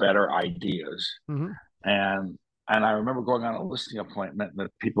no better ideas. Mm-hmm. And I remember going on a listing appointment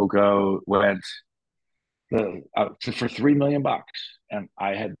that people went for $3 million. And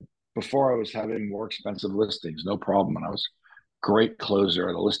I had, before I was having more expensive listings, no problem. And I was a great closer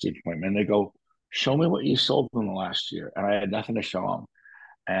at a listing appointment. And they go, "Show me what you sold in the last year." And I had nothing to show them.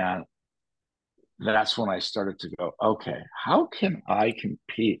 And that's when I started to go, okay, how can I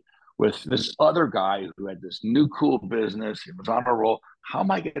compete with this other guy who had this new cool business? He was on a roll. How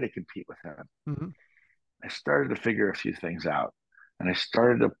am I going to compete with him? Mm-hmm. I started to figure a few things out, and I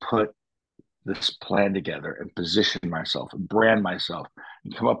started to put this plan together and position myself and brand myself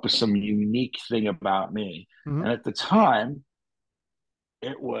and come up with some unique thing about me. Mm-hmm. And at the time,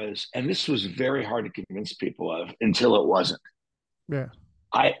 and this was very hard to convince people of until it wasn't. Yeah.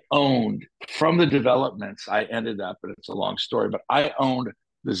 I owned from the developments. I ended up, and it's a long story, but I owned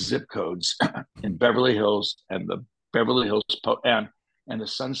the zip codes in Beverly Hills and the Beverly Hills and the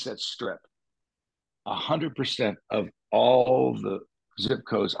Sunset Strip. 100% of all the zip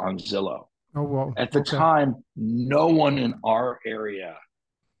codes on Zillow. Oh well. At the Okay. time, no one in our area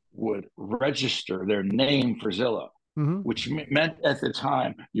would register their name for Zillow, Mm-hmm. which meant at the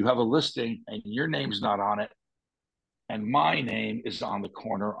time you have a listing and your name's not on it, and my name is on the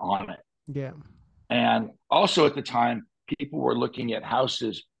corner on it. Yeah. And also at the time, people were looking at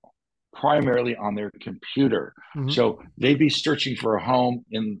houses primarily on their computer. Mm-hmm. So they'd be searching for a home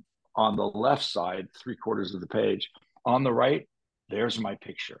on the left side, 3/4 of the page. On the right, there's my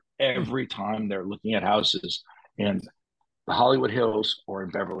picture. Every time they're looking at houses in the Hollywood Hills or in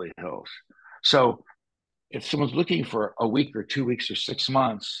Beverly Hills. So if someone's looking for a week or 2 weeks or 6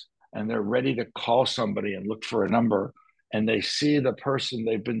 months and they're ready to call somebody and look for a number and they see the person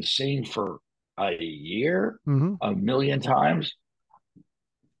they've been seeing for a year, Mm-hmm. a million times,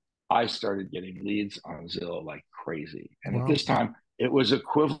 I started getting leads on Zillow like crazy. And at Wow. this time, it was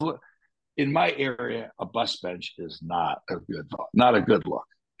equivalent in my area. A bus bench is not a good look.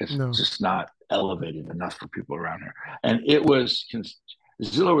 It's No. just not elevated enough for people around here. And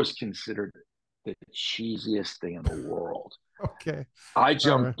Zillow was considered the cheesiest thing in the world. Okay. I All right.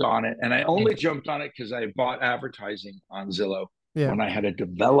 jumped on it, and I only jumped on it because I bought advertising on Zillow Yeah. when I had a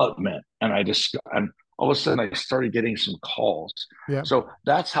development, and and all of a sudden I started getting some calls. Yeah. So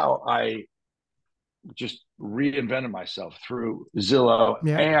that's how I just reinvented myself through Zillow,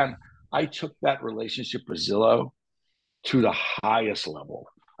 Yeah. and I took that relationship with Zillow to the highest level.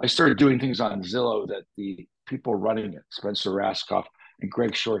 I started doing things on Zillow that the people running it, Spencer Raskoff and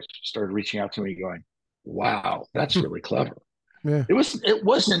Greg Short, started reaching out to me going, wow, that's really clever. Yeah. It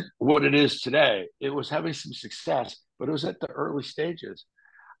wasn't what it is today. It was having some success, but it was at the early stages.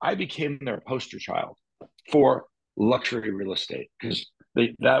 I became their poster child for luxury real estate because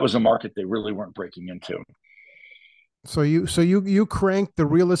that was a market they really weren't breaking into. So you cranked the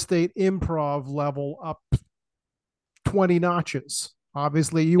real estate improv level up 20 notches.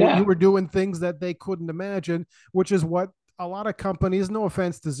 Obviously, you Yeah, were doing things that they couldn't imagine, which is what a lot of companies, no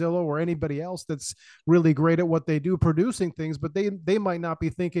offense to Zillow or anybody else that's really great at what they do, producing things, but they might not be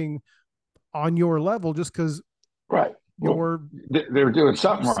thinking on your level just because right. Well, you're they were doing you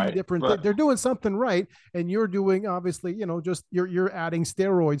something see right, different but they're doing something right, and you're doing obviously, just you're adding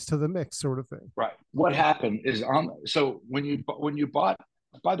steroids to the mix, sort of thing. right. What happened is so when you bought,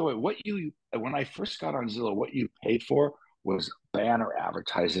 by the way, what you when I first got on Zillow, what you paid for was banner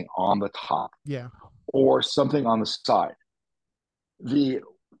advertising on the top Yeah. or something on the side. The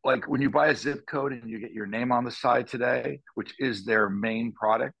like when you buy a zip code and you get your name on the side today, which is their main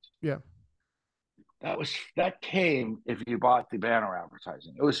product, Yeah. that came if you bought the banner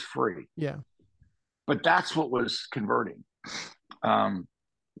advertising. It was free, Yeah. but that's what was converting. Um,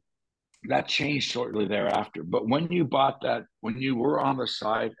 that changed shortly thereafter. But when you were on the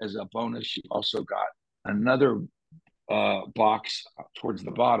side as a bonus, you also got another box towards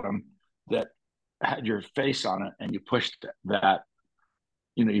the bottom that had your face on it, and you pushed that.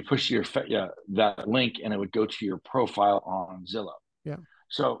 You push that link, and it would go to your profile on Zillow. Yeah.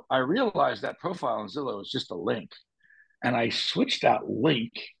 So I realized that profile on Zillow is just a link, and I switched that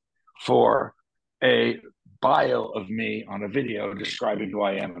link for a bio of me on a video describing who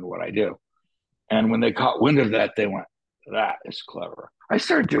I am and what I do. And when they caught wind of that, they went, that is clever. I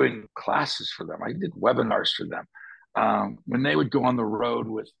started doing classes for them. I did webinars for them. When they would go on the road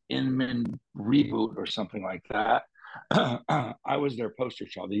with Inman Reboot or something like that, I was their poster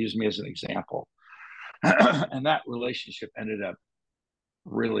child. They used me as an example. And that relationship ended up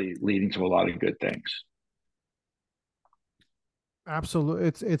really leading to a lot of good things.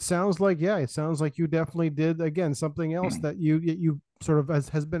 Absolutely. It sounds like, yeah, it sounds like you definitely did, again, something else Mm. that you sort of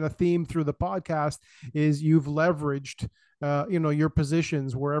has been a theme through the podcast is you've leveraged your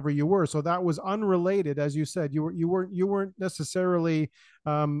positions wherever you were. So that was unrelated, as you said. You weren't necessarily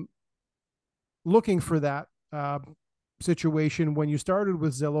um looking for that situation when you started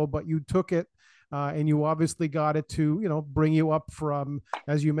with Zillow, but you took it, and you obviously got it to bring you up from,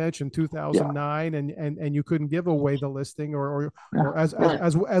 as you mentioned, Yeah, 2009, and you couldn't give away the listing, or yeah, as right.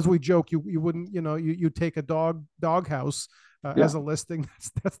 as we joke, you wouldn't, you take a doghouse Yeah. as a listing.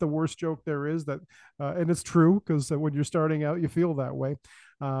 That's the worst joke there is. That and it's true, because when you're starting out, you feel that way.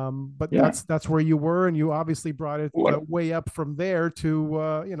 But Yeah. that's where you were, and you obviously brought it What way up from there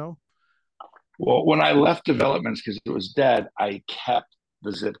to Well, when I left developments because it was dead, I kept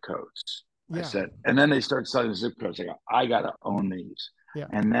the zip codes. I yeah, said, and then they started selling the zip codes. I go, I got to own these. yeah,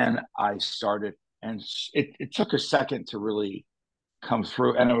 And then I started, and it took a second to really come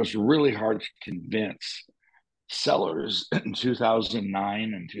through. And it was really hard to convince sellers in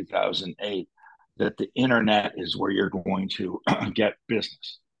 2009 and 2008 that the internet is where you're going to get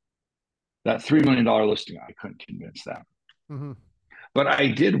business. That $3 million listing, I couldn't convince them. mm-hmm. But I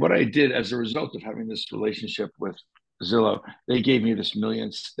did what I did as a result of having this relationship with Zillow. They gave me this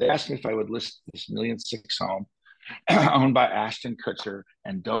millions. They asked me if I would list this 1,000,006 home owned by Ashton Kutcher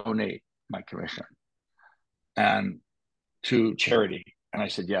and donate my commission and to charity. And I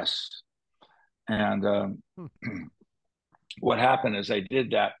said yes. And Hmm. what happened is I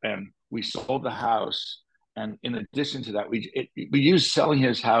did that, and we sold the house. And in addition to that, we used selling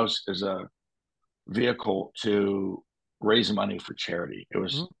his house as a vehicle to raise money for charity. It Mm-hmm.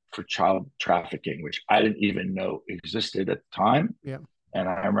 was for child trafficking, which I didn't even know existed at the time. Yeah, And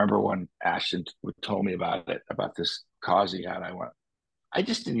I remember when Ashton told me about it, about this cause he had, I went, I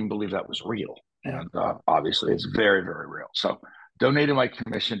just didn't even believe that was real. yeah, And obviously, it's very, very real. So, donated my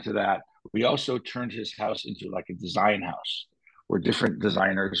commission to that. We also turned his house into like a design house where different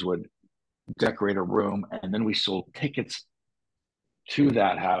designers would decorate a room. And then we sold tickets to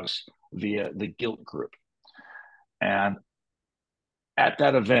that house via the Guilt Group. And at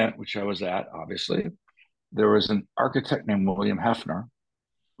that event, which I was at, obviously, there was an architect named William Hefner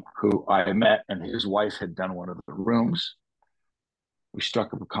who I met, and his wife had done one of the rooms. We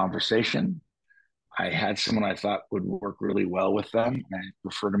struck up a conversation. I had someone I thought would work really well with them, and I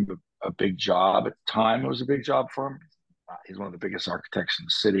referred him to a big job. At the time, it was a big job for him. He's one of the biggest architects in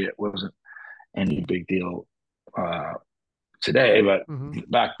the city. It wasn't any big deal uh, today, but Mm-hmm.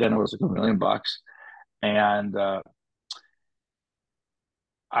 back then it was like $1 million. And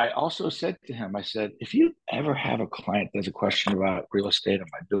I also said to him, I said, if you ever have a client that has a question about real estate, am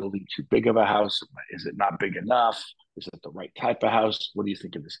I building too big of a house? Is it not big enough? Is it the right type of house? What do you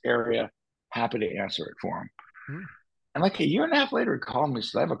think of this area? Happy to answer it for him. Mm-hmm. And like a year and a half later, he called me and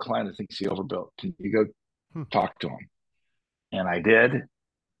said, I have a client that thinks he overbuilt. Can you go talk to him? And I did.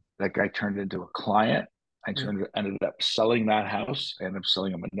 That guy turned into a client. Yeah. Ended up selling that house, ended up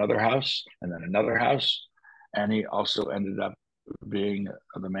selling him another house and then another house. And he also ended up being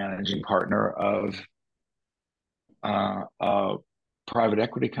the managing partner of a private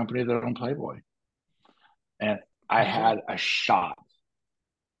equity company that owned Playboy. And I Okay. had a shot.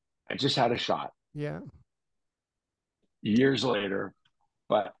 I just had a shot Yeah. years later,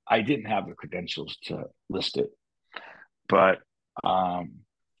 but I didn't have the credentials to list it. But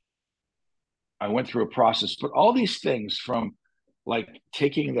I went through a process, but all these things from like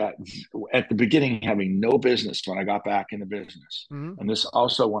taking that at the beginning, having no business when I got back into business. Mm-hmm. And this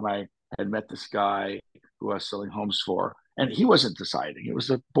also when I had met this guy who I was selling homes for, and he wasn't deciding, it was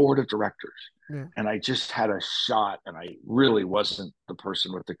the board of directors. Yeah. And I just had a shot, and I really wasn't the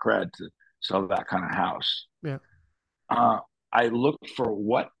person with the cred to sell that kind of house. Yeah. Uh, I looked for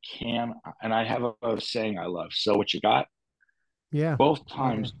what can, and I have a saying I love, sell what you got. Yeah. Both Yeah.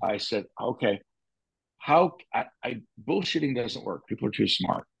 times I said, okay, how bullshitting doesn't work. People are too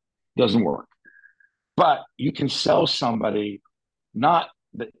smart. Doesn't work. But you can sell somebody not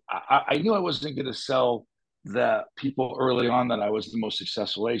that I knew I wasn't going to sell the people early on that I was the most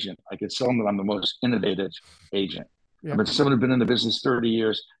successful agent. I could sell them that I'm the most innovative agent. I've Yeah. been someone who's been in the business 30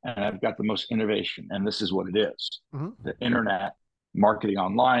 years and I've got the most innovation. And this is what it is. Mm-hmm. The internet marketing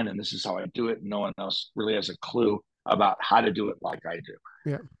online, and this is how I do it. No one else really has a clue about how to do it like I do.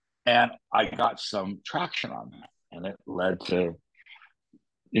 Yeah. And I got some traction on that. And it led to,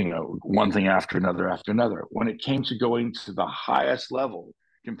 one thing after another. When it came to going to the highest level,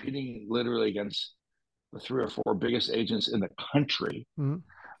 competing literally against the three or four biggest agents in the country, Mm-hmm.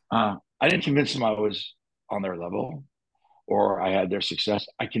 I didn't convince them I was on their level or I had their success.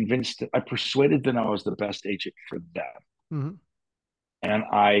 I persuaded them I was the best agent for them. Mm-hmm. And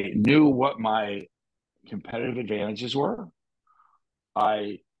I knew what my competitive advantages were.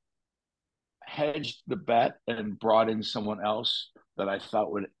 I hedged the bet and brought in someone else that I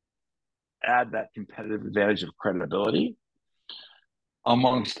thought would add that competitive advantage of credibility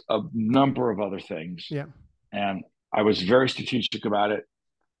amongst a number of other things. Yeah. And I was very strategic about it.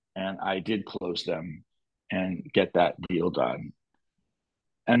 And I did close them and get that deal done.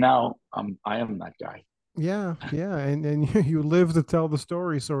 And now I am that guy. Yeah, yeah, and you live to tell the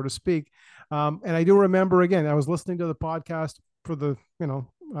story, so to speak. And I do remember again, I was listening to the podcast for the I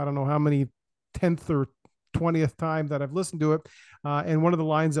don't know how many 10th or 20th time that I've listened to it, and one of the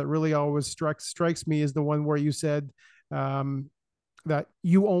lines that really always strikes me is the one where you said that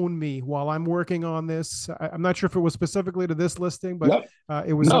you own me while I'm working on this. I'm not sure if it was specifically to this listing, but Yep.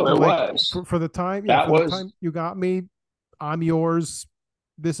 it was No, something it like was. for the time, yeah, That for the was, time you got me, I'm yours.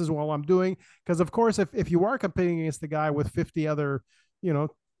 This is what I'm doing. Because of course, if you are competing against the guy with 50 other, you know,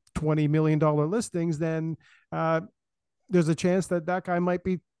 $20 million listings, then there's a chance that that guy might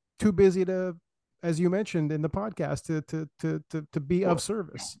be too busy to, as you mentioned in the podcast, to be of well,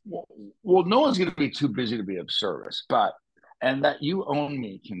 service. well, no one's going to be too busy to be of service, and that you own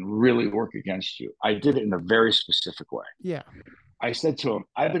me can really work against you. I did it in a very specific way. Yeah. I said to him,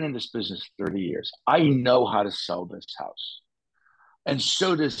 I've been in this business 30 years. I know how to sell this house. And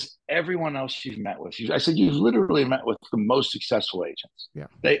so does everyone else you've met with. I said, you've literally met with the most successful agents. Yeah.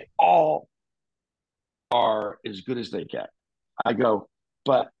 They all are as good as they get. I go,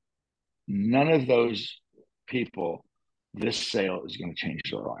 but none of those people, this sale is going to change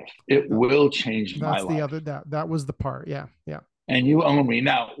their life. It will change my That's the life. other that was the part. Yeah. Yeah. And you own me.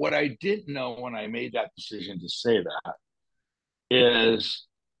 Now, what I didn't know when I made that decision to say that is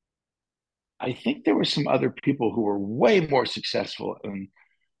I think there were some other people who were way more successful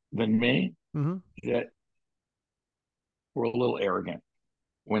than me Mm-hmm. that were a little arrogant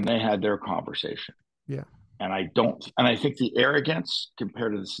when they had their conversation. Yeah. And I think the arrogance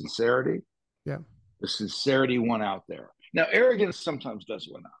compared to Yeah. the sincerity won out there. Now, arrogance sometimes does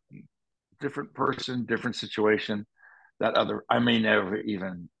win out. Different person, different situation. I may never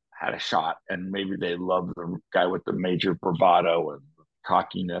even had a shot, and maybe they love the guy with the major bravado and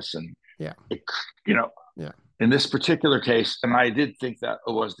cockiness, and Yeah. it, you know, Yeah. in this particular case, and I did think that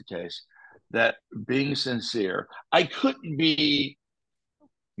it was the case, that being sincere, I couldn't be.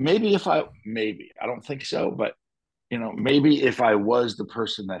 Maybe I don't think so, but maybe if I was the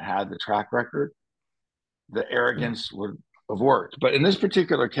person that had the track record, the Yeah. arrogance would have worked. But in this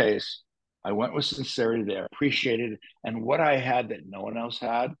particular case, I went with sincerity. They appreciated it. And what I had that no one else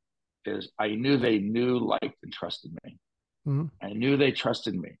had is I knew they knew, liked, and trusted me. Mm-hmm. I knew they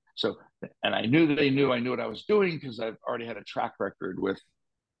trusted me. So, and I knew they knew I knew what I was doing because I've already had a track record with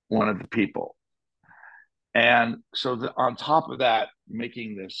one of the people. And so, on top of that,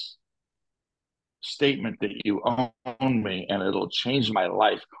 making this statement that you own me and it'll change my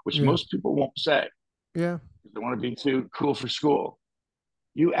life, which Yeah. most people won't say. Yeah. They want to be too cool for school.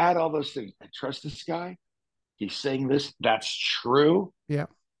 You add all those things. I trust this guy. He's saying this. That's true. Yeah.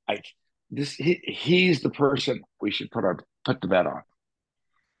 I he's the person we should put the bet on.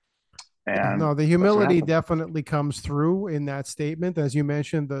 Yeah, And no, the that's what humility happened. definitely comes through in that statement, as you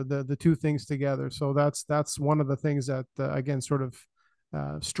mentioned, the two things together. So that's one of the things that again sort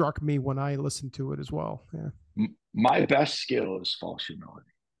of struck me when I listened to it as well. Yeah. My best skill is false humility,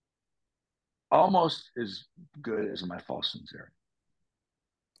 almost as good as my false sincerity.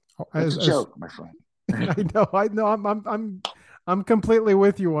 That's a As joke, my friend. I know, I'm completely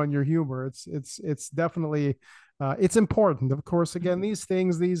with you on your humor. It's definitely it's important. Of course, again, these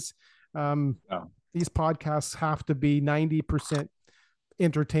things, um, Oh. these podcasts have to be 90%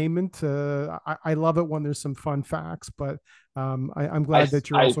 entertainment. I love it when there's some fun facts, but I'm I glad that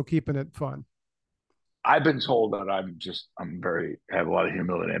you're I also keeping it fun. I've been told that I have a lot of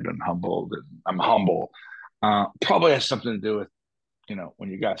humility. I'm humble. Probably has something to do with when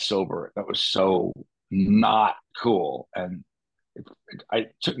you got sober, that was so not cool, and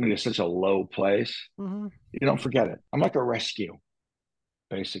it took me to such a low place. Mm-hmm. You don't forget it. I'm like a rescue,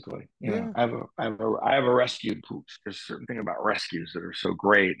 basically. Yeah, I have a rescued pooch. There's a certain thing about rescues that are so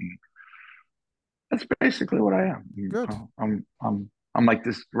great, and that's basically what I am. good. I'm like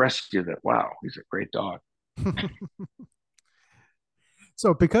this rescue that, wow, he's a great dog.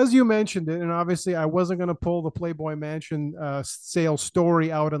 So, because you mentioned it, and obviously I wasn't going to pull the Playboy Mansion sales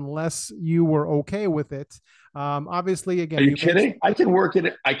story out unless you were okay with it. Obviously, Are again, you you mentioned kidding? I can work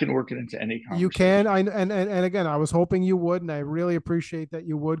it into any you can. conversation. And again, I was hoping you would, and I really appreciate that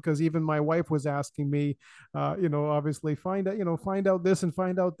you would, because even my wife was asking me, obviously find out this and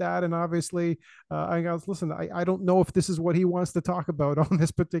find out that, and obviously, I goes, listen, I don't know if this is what he wants to talk about on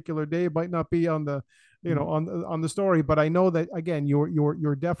this particular day. It might not be on the on the story, but I know that again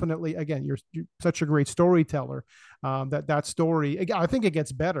you're definitely, again, you're such a great storyteller, that story, I think it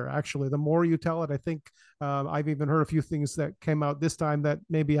gets better actually the more you tell it. I think I've even heard a few things that came out this time that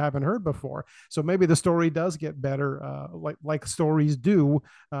maybe I haven't heard before, so maybe the story does get better, like stories do,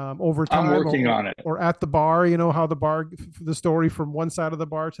 over I'm time, working on it. or at the bar, how the story from one side of the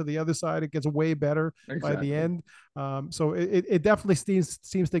bar to the other side, it gets way better by the Exactly. end. So it definitely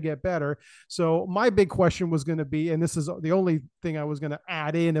seems to get better. So my big question was going to be, and this is the only thing I was going to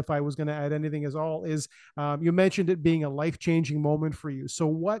add in, if I was going to add anything at all, is you mentioned it being a life-changing moment for you. So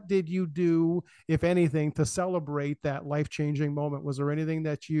what did you do, if anything, to celebrate that life-changing moment? Was there anything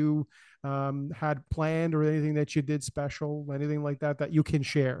that you had planned, or anything that you did special, anything like that that you can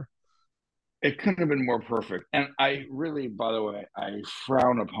share? It couldn't have been more perfect. And I really, by the way, I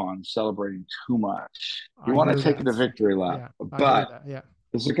frown upon celebrating too much. You I want hear to take it that. to victory lap. Yeah, I hear But that. Yeah.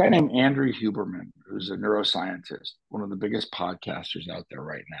 there's a guy named Andrew Huberman, who's a neuroscientist, one of the biggest podcasters out there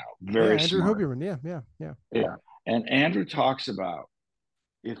right now. Yeah, Very Andrew smart. Huberman. Yeah, yeah, yeah. Yeah. And Andrew talks about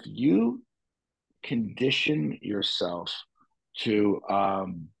if you condition yourself to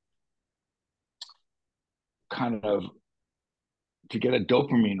kind of to get a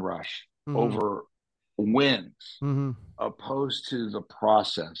dopamine rush Mm-hmm. over wins Mm-hmm. opposed to the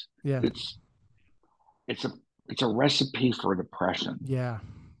process, Yeah. it's it's a it's a recipe for depression. Yeah.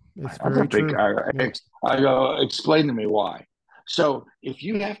 It's That's a very big. true. Yeah. I go explain to me why. So if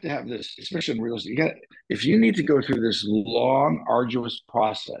you have to have this, especially in real estate, if you need to go through this long, arduous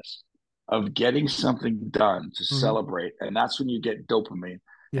process of getting something done to Mm-hmm. celebrate, and that's when you get dopamine.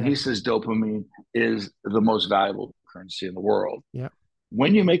 And Yeah. he says dopamine is the most valuable currency in the world. Yeah.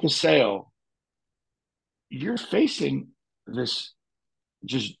 When you make a sale, you're facing this,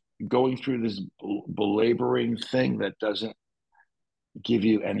 just going through this belaboring thing that doesn't give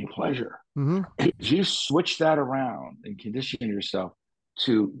you any pleasure. Mm-hmm. If you switch that around and condition yourself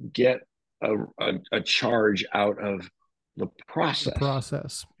to get a charge out of the The process,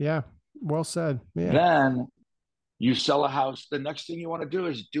 process. Yeah. Well said. Yeah. then You sell a house, the next thing you want to do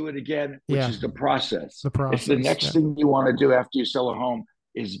is do it again, which Yeah. is the process. The If the process. next Yeah. thing you want to do after you sell a home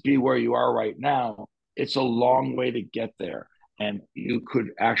is be where you are right now, it's a long way to get there. And you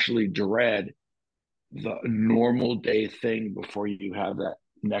could actually dread the normal day thing before you have that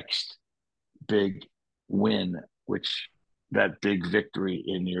next big win, which that big victory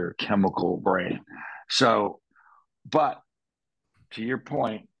in your chemical brain. So, but to your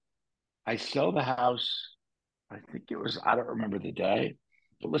point, I sell the house. I think it was, I don't remember the day,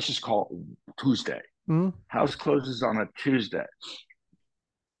 but let's just call it Tuesday. Mm-hmm. House closes on a Tuesday.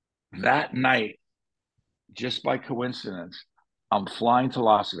 That night, just by coincidence, I'm flying to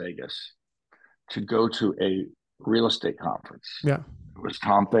Las Vegas to go to a real estate conference. Yeah. It was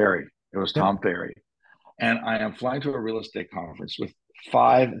Tom Ferry. It was Yeah. Tom Ferry. And I am flying to a real estate conference with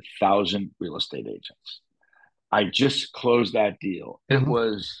 5,000 real estate agents. I just closed that deal. It Mm-hmm.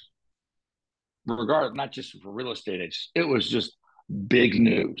 was, regardless, not just for real estate agents, it was just big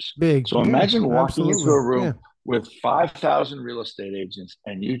news. Big. So Yeah. imagine walking into Absolutely. a Yeah. room with 5,000 real estate agents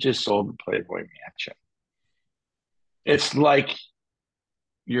and you just sold the Playboy Mansion. It's like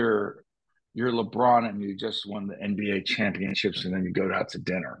you're you're LeBron and you just won the NBA championships and then you go out to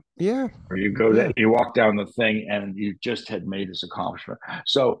dinner Yeah. or you go Yeah. that you walk down the thing and you just had made this accomplishment.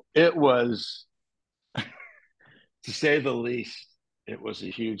 So it was, to say the least, it was a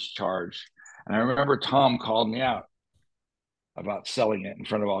huge charge. And I remember Tom called me out about selling it in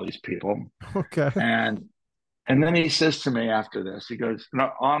front of all these people. Okay. And and then he says to me after this, he goes,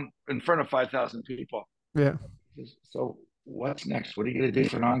 no, on in front of 5,000 people. Yeah. He says, so what's next? What are you going to do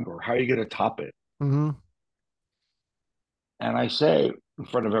for an encore? How are you going to top it? Mm-hmm. And I say in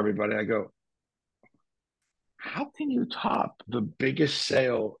front of everybody, I go, how can you top the biggest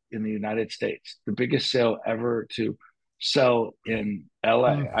sale in the United States, the biggest sale ever to sell in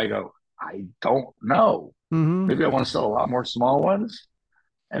LA? I go, I don't know. Mm-hmm. Maybe I want to sell a lot more small ones.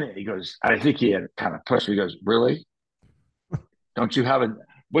 And he goes, I think he had kind of pushed me. He goes, really? Don't you have a,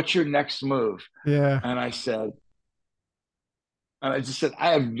 what's your next move? Yeah. And I said, and I just said,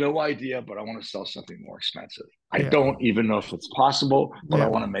 I have no idea, but I want to sell something more expensive. I Yeah. don't even know if it's possible, but I Yeah.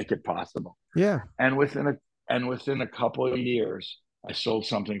 want to make it possible. Yeah. And within a couple of years, I sold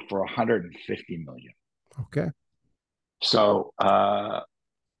something for 150 million. Okay. So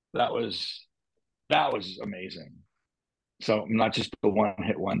that was that was amazing. So I'm not just a one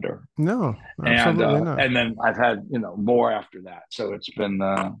hit wonder. No, And absolutely not. and then I've had more after that. So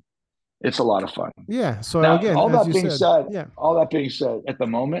it's a lot of fun. Yeah. So Now, again, as you said, yeah. all that being said, at the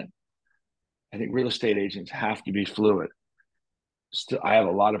moment, I think real estate agents have to be fluid. Still, I have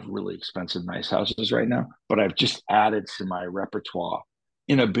a lot of really expensive, nice houses right now, but I've just added to my repertoire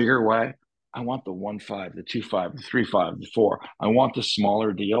in a bigger way. I want the 1.5, the 2.5, the 3.5, the 4. I want the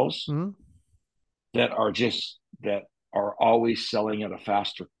smaller deals Mm-hmm. that are always selling at a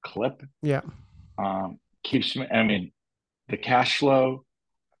faster clip. Yeah. Keeps me. I mean, the cash flow,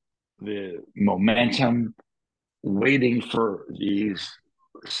 the momentum, waiting for these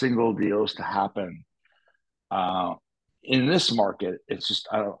single deals to happen. Uh, in this market, it's just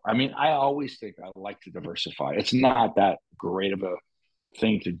I don't. I mean, I always think I like to diversify. It's not that great of a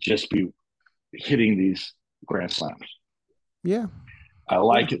thing to just be hitting these grand slams. Yeah. I Yeah.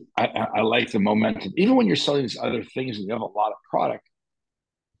 like it. I like the momentum. Even when you're selling these other things and you have a lot of product,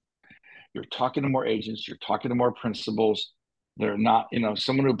 you're talking to more agents, you're talking to more principals. They're not,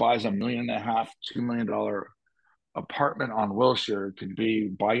 someone who buys $1.5 million, $2 million apartment on Wilshire could be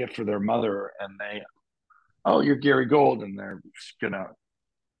buying it for their mother, and oh, you're Gary Gold, and they're gonna,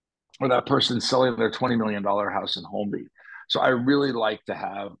 or that person's selling their $20 million house in Holmby. So I really like to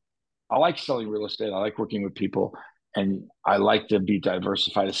have, I like selling real estate. I like working with people, and I like to be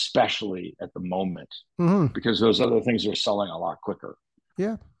diversified, especially at the moment, Mm-hmm. because those other things are selling a lot quicker.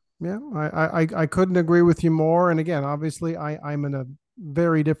 Yeah. Yeah. I couldn't agree with you more. And again, obviously I'm in a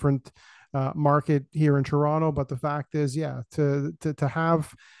very different market here in Toronto, but the fact is, yeah, to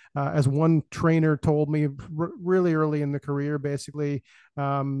have, as one trainer told me really early in the career, basically,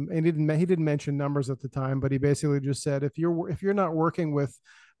 and he didn't mention numbers at the time, but he basically just said, if you're not working with,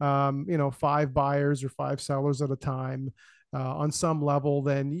 5 buyers or 5 sellers at a time, on some level,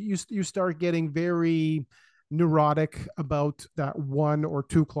 then you start getting very neurotic about that 1 or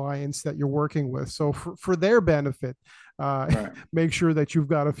 2 clients that you're working with. So for their benefit, Right. make sure that you've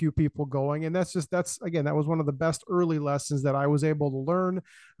got a few people going. And that's again, that was one of the best early lessons that I was able to learn.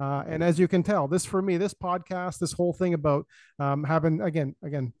 And as you can tell, for me, this podcast, this whole thing about having, again,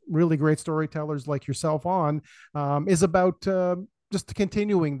 really great storytellers like yourself on, is about, just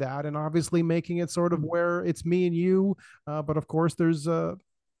continuing that, and obviously making it sort of where it's me and you. But of course, there's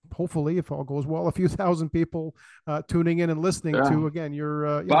hopefully, if all goes well, a few thousand people tuning in and listening Yeah. to again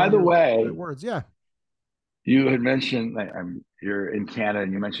By the your great way, words. Yeah, you had mentioned you're in Canada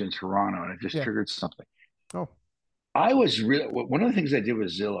and you mentioned Toronto, and it just yeah. triggered something. Oh, I was really one of the things I did with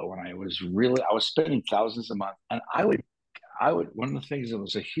Zillow when I was spending thousands a month, and I would one of the things that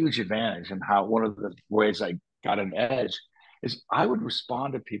was a huge advantage and how one of the ways I got an edge is I would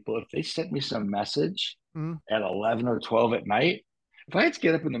respond to people if they sent me some message mm, at 11 or 12 at night. If I had to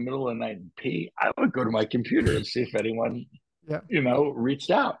get up in the middle of the night and pee, I would go to my computer and see if anyone, yeah, reached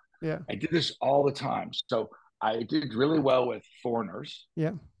out. yeah, I did this all the time. So I did really well with foreigners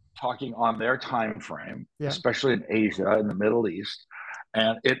yeah, talking on their time frame, yeah. especially in Asia and the Middle East.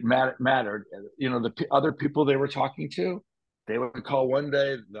 And it mattered. The other people they were talking to, they would call one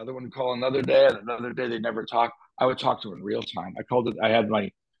day, the other one would call another day, and another day they never talk. I would talk to them in real time. I called it. I had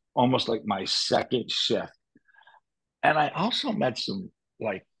my almost like my second shift, and I also met some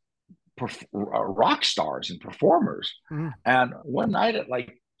like rock stars and performers. Mm. And one night at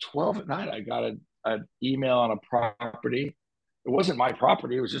like 12 at night, I got an email on a property. It wasn't my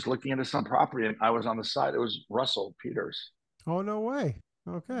property. It was just looking into some property, and I was on the side. It was Russell Peters, Oh, no way.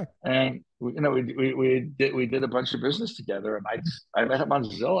 Okay. and we did a bunch of business together, and I met him on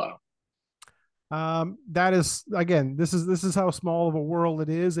Zillow. That is again, this is how small of a world it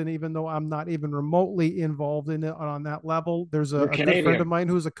is, and even though I'm not even remotely involved in it on that level, there's You're a good friend of Canadian. mine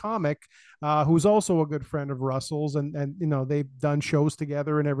who's a comic, who's also a good friend of Russell's, and they've done shows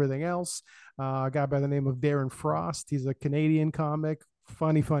together and everything else. A guy by the name of Darren Frost. He's a Canadian comic.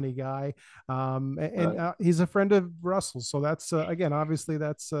 Funny guy, and he's a friend of Russell's. So that's again, obviously,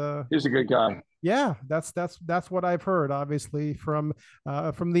 that's He's a good guy. yeah, that's what I've heard, obviously from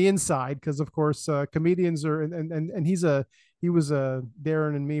the inside, because of course comedians are and he was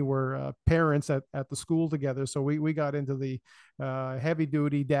Darren and me were parents at the school together, so we got into the heavy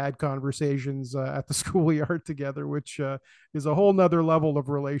duty dad conversations at the schoolyard together, which is a whole nother level of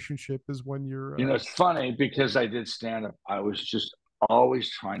relationship. Is when you're It's funny because I did stand up. I was just always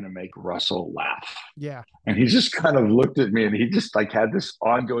trying to make Russell laugh. yeah, And he just kind of looked at me and he just like had this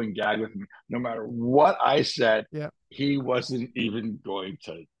ongoing gag with me. No matter what I said, yeah, he wasn't even going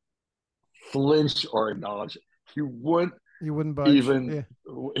to flinch or acknowledge it. He wouldn't you wouldn't budge, even, yeah,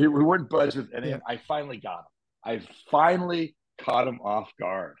 he wouldn't budge with any. yeah, I finally got him. I finally caught him off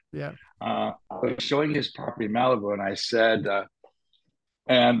guard. yeah, I was showing his property in Malibu and I said,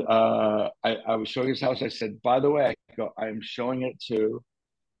 I was showing his house. I said, by the way, I'm showing it to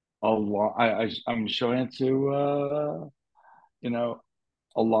I'm showing it to you know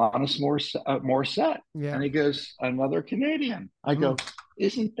Alanis Morissette, yeah. and he goes, another Canadian. I Mm. go,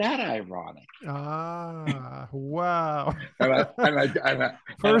 isn't that ironic? Ah, wow. And I and I and I, and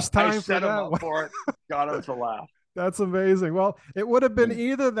First I time for set him that up one. for it, got him to laugh. That's amazing. Well, it would have been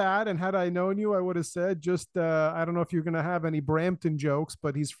Yeah. either that, and had I known you, I would have said just I don't know if you're going to have any Brampton jokes,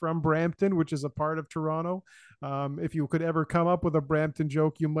 but he's from Brampton, which is a part of Toronto. If you could ever come up with a Brampton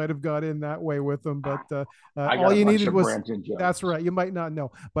joke, you might have got in that way with him. But I all got a you bunch needed of was Brampton that's jokes. right. You might not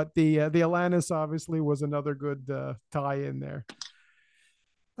know, but the Alanis obviously was another good tie in there.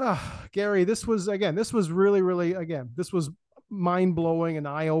 Gary, this was really, again, this was mind blowing and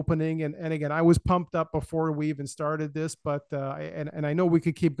eye opening. And again, I was pumped up before we even started this, but, and I know we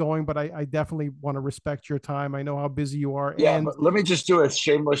could keep going, but I definitely want to respect your time. I know how busy you are. Yeah, And but let me just do a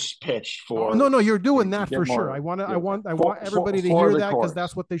shameless pitch oh, no, for no, you're doing to that for get sure. more. I For want everybody to for hear the that because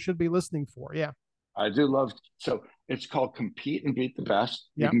that's course. what they should be listening for. Yeah. I do love so it's called Compete and Beat the Best.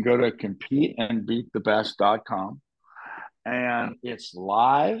 You Yeah. can go to competeandbeatthebest.com and it's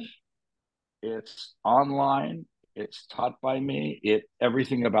live, it's online, it's taught by me. It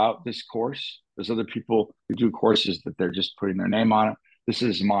everything about this course. There's other people who do courses that they're just putting their name on it. This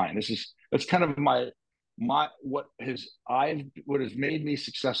is mine. That's kind of my what has made me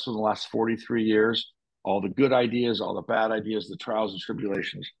successful in the last 43 years. All the good ideas, all the bad ideas, the trials and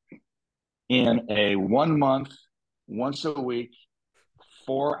tribulations in a 1 month, once a week,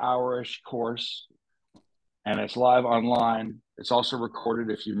 4 hour-ish course, and it's live online. It's also recorded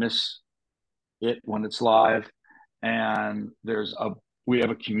if you miss it when it's live. And we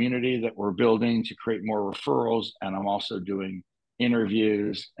have a community that we're building to create more referrals. And I'm also doing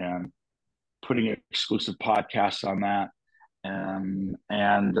interviews and putting exclusive podcasts on that. And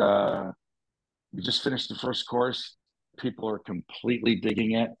we just finished the first course. People are completely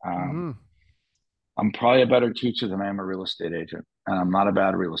digging it. Mm-hmm. I'm probably a better teacher than I am a real estate agent, and I'm not a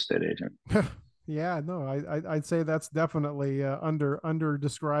bad real estate agent. Yeah, no, I'd say that's definitely under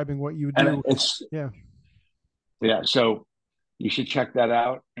describing what you And do. it's Yeah. yeah, so you should check that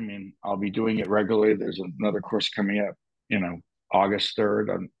out. I mean, I'll be doing it regularly. There's another course coming up, you know, August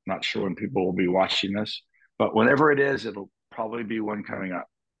 3rd. I'm not sure when people will be watching this, but whenever it is, it'll probably be one coming up,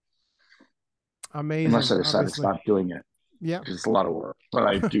 unless Amazing, I decide to obviously. stop doing it Yeah. because it's a lot of work. But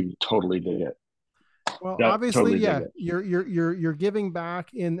I do totally dig it. Well, Yep, obviously, totally dig yeah, it. you're giving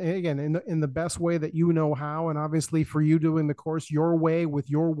back in, again, in the best way that you know how, and obviously for you doing the course your way with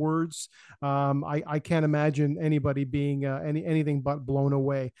your words, I can't imagine anybody being anything but blown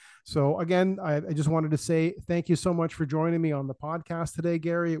away. So again, I just wanted to say thank you so much for joining me on the podcast today,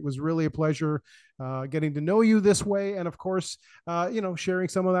 Gary. It was really a pleasure getting to know you this way, and of course, sharing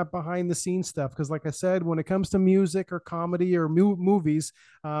some of that behind the scenes stuff. Because, like I said, when it comes to music or comedy or movies,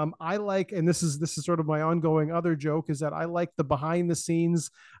 I like, and this is sort of my ongoing other joke, is that I like the behind the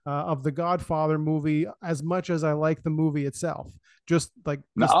scenes of the Godfather movie as much as I like the movie itself. Just like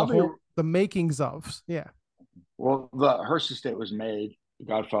Now, just I'll be the makings of, yeah. well. The Hearst Estate was made. The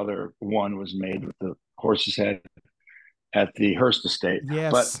Godfather One was made with the horse's head at the Hearst Estate. But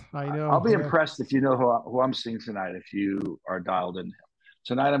Yes, I I'll know. be Yeah. impressed if you know who I'm seeing tonight. If you are dialed in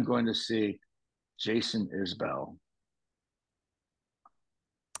tonight, I'm going to see Jason Isbell,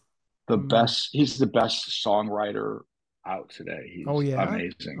 the Mm. best. He's the best songwriter out today. Oh He's yeah.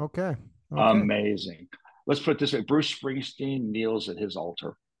 amazing, Okay. Okay. amazing. Let's put it this way: Bruce Springsteen kneels at his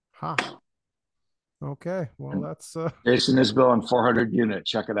altar, Ha. Okay. Well, and that's Jason Isbell and 400 Unit.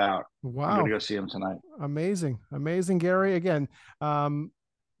 Check it out. I'm going wow. to go see him tonight. Amazing, amazing, Gary. Again, um,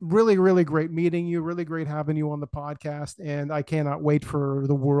 really, really great meeting you. Really great having you on the podcast, and I cannot wait for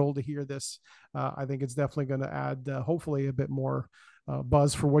the world to hear this. I think it's definitely going to add, hopefully, a bit more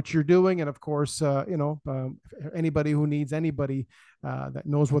buzz for what you're doing. And of course, anybody who needs anybody that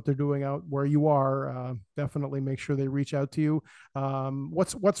knows what they're doing out where you are, definitely make sure they reach out to you.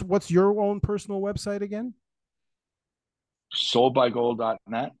 What's your own personal website again?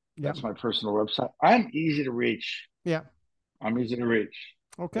 Soulbygold.net. Yeah, That's my personal website. I'm easy to reach. yeah. I'm easy to reach.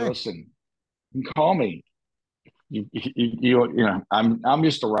 Hey, Okay, listen, you can call me. I'm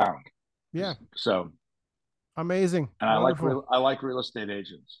just around. yeah. So, Amazing, and wonderful. I like real estate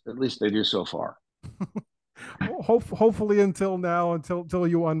agents. At least they do so far. Hopefully until now, until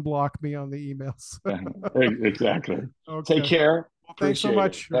you unblock me on the emails. Exactly. Take Okay. care. Well, thanks so Appreciate it.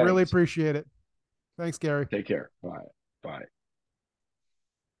 much. Really Thanks. appreciate it. Thanks, Gary. Take care. Bye. Bye.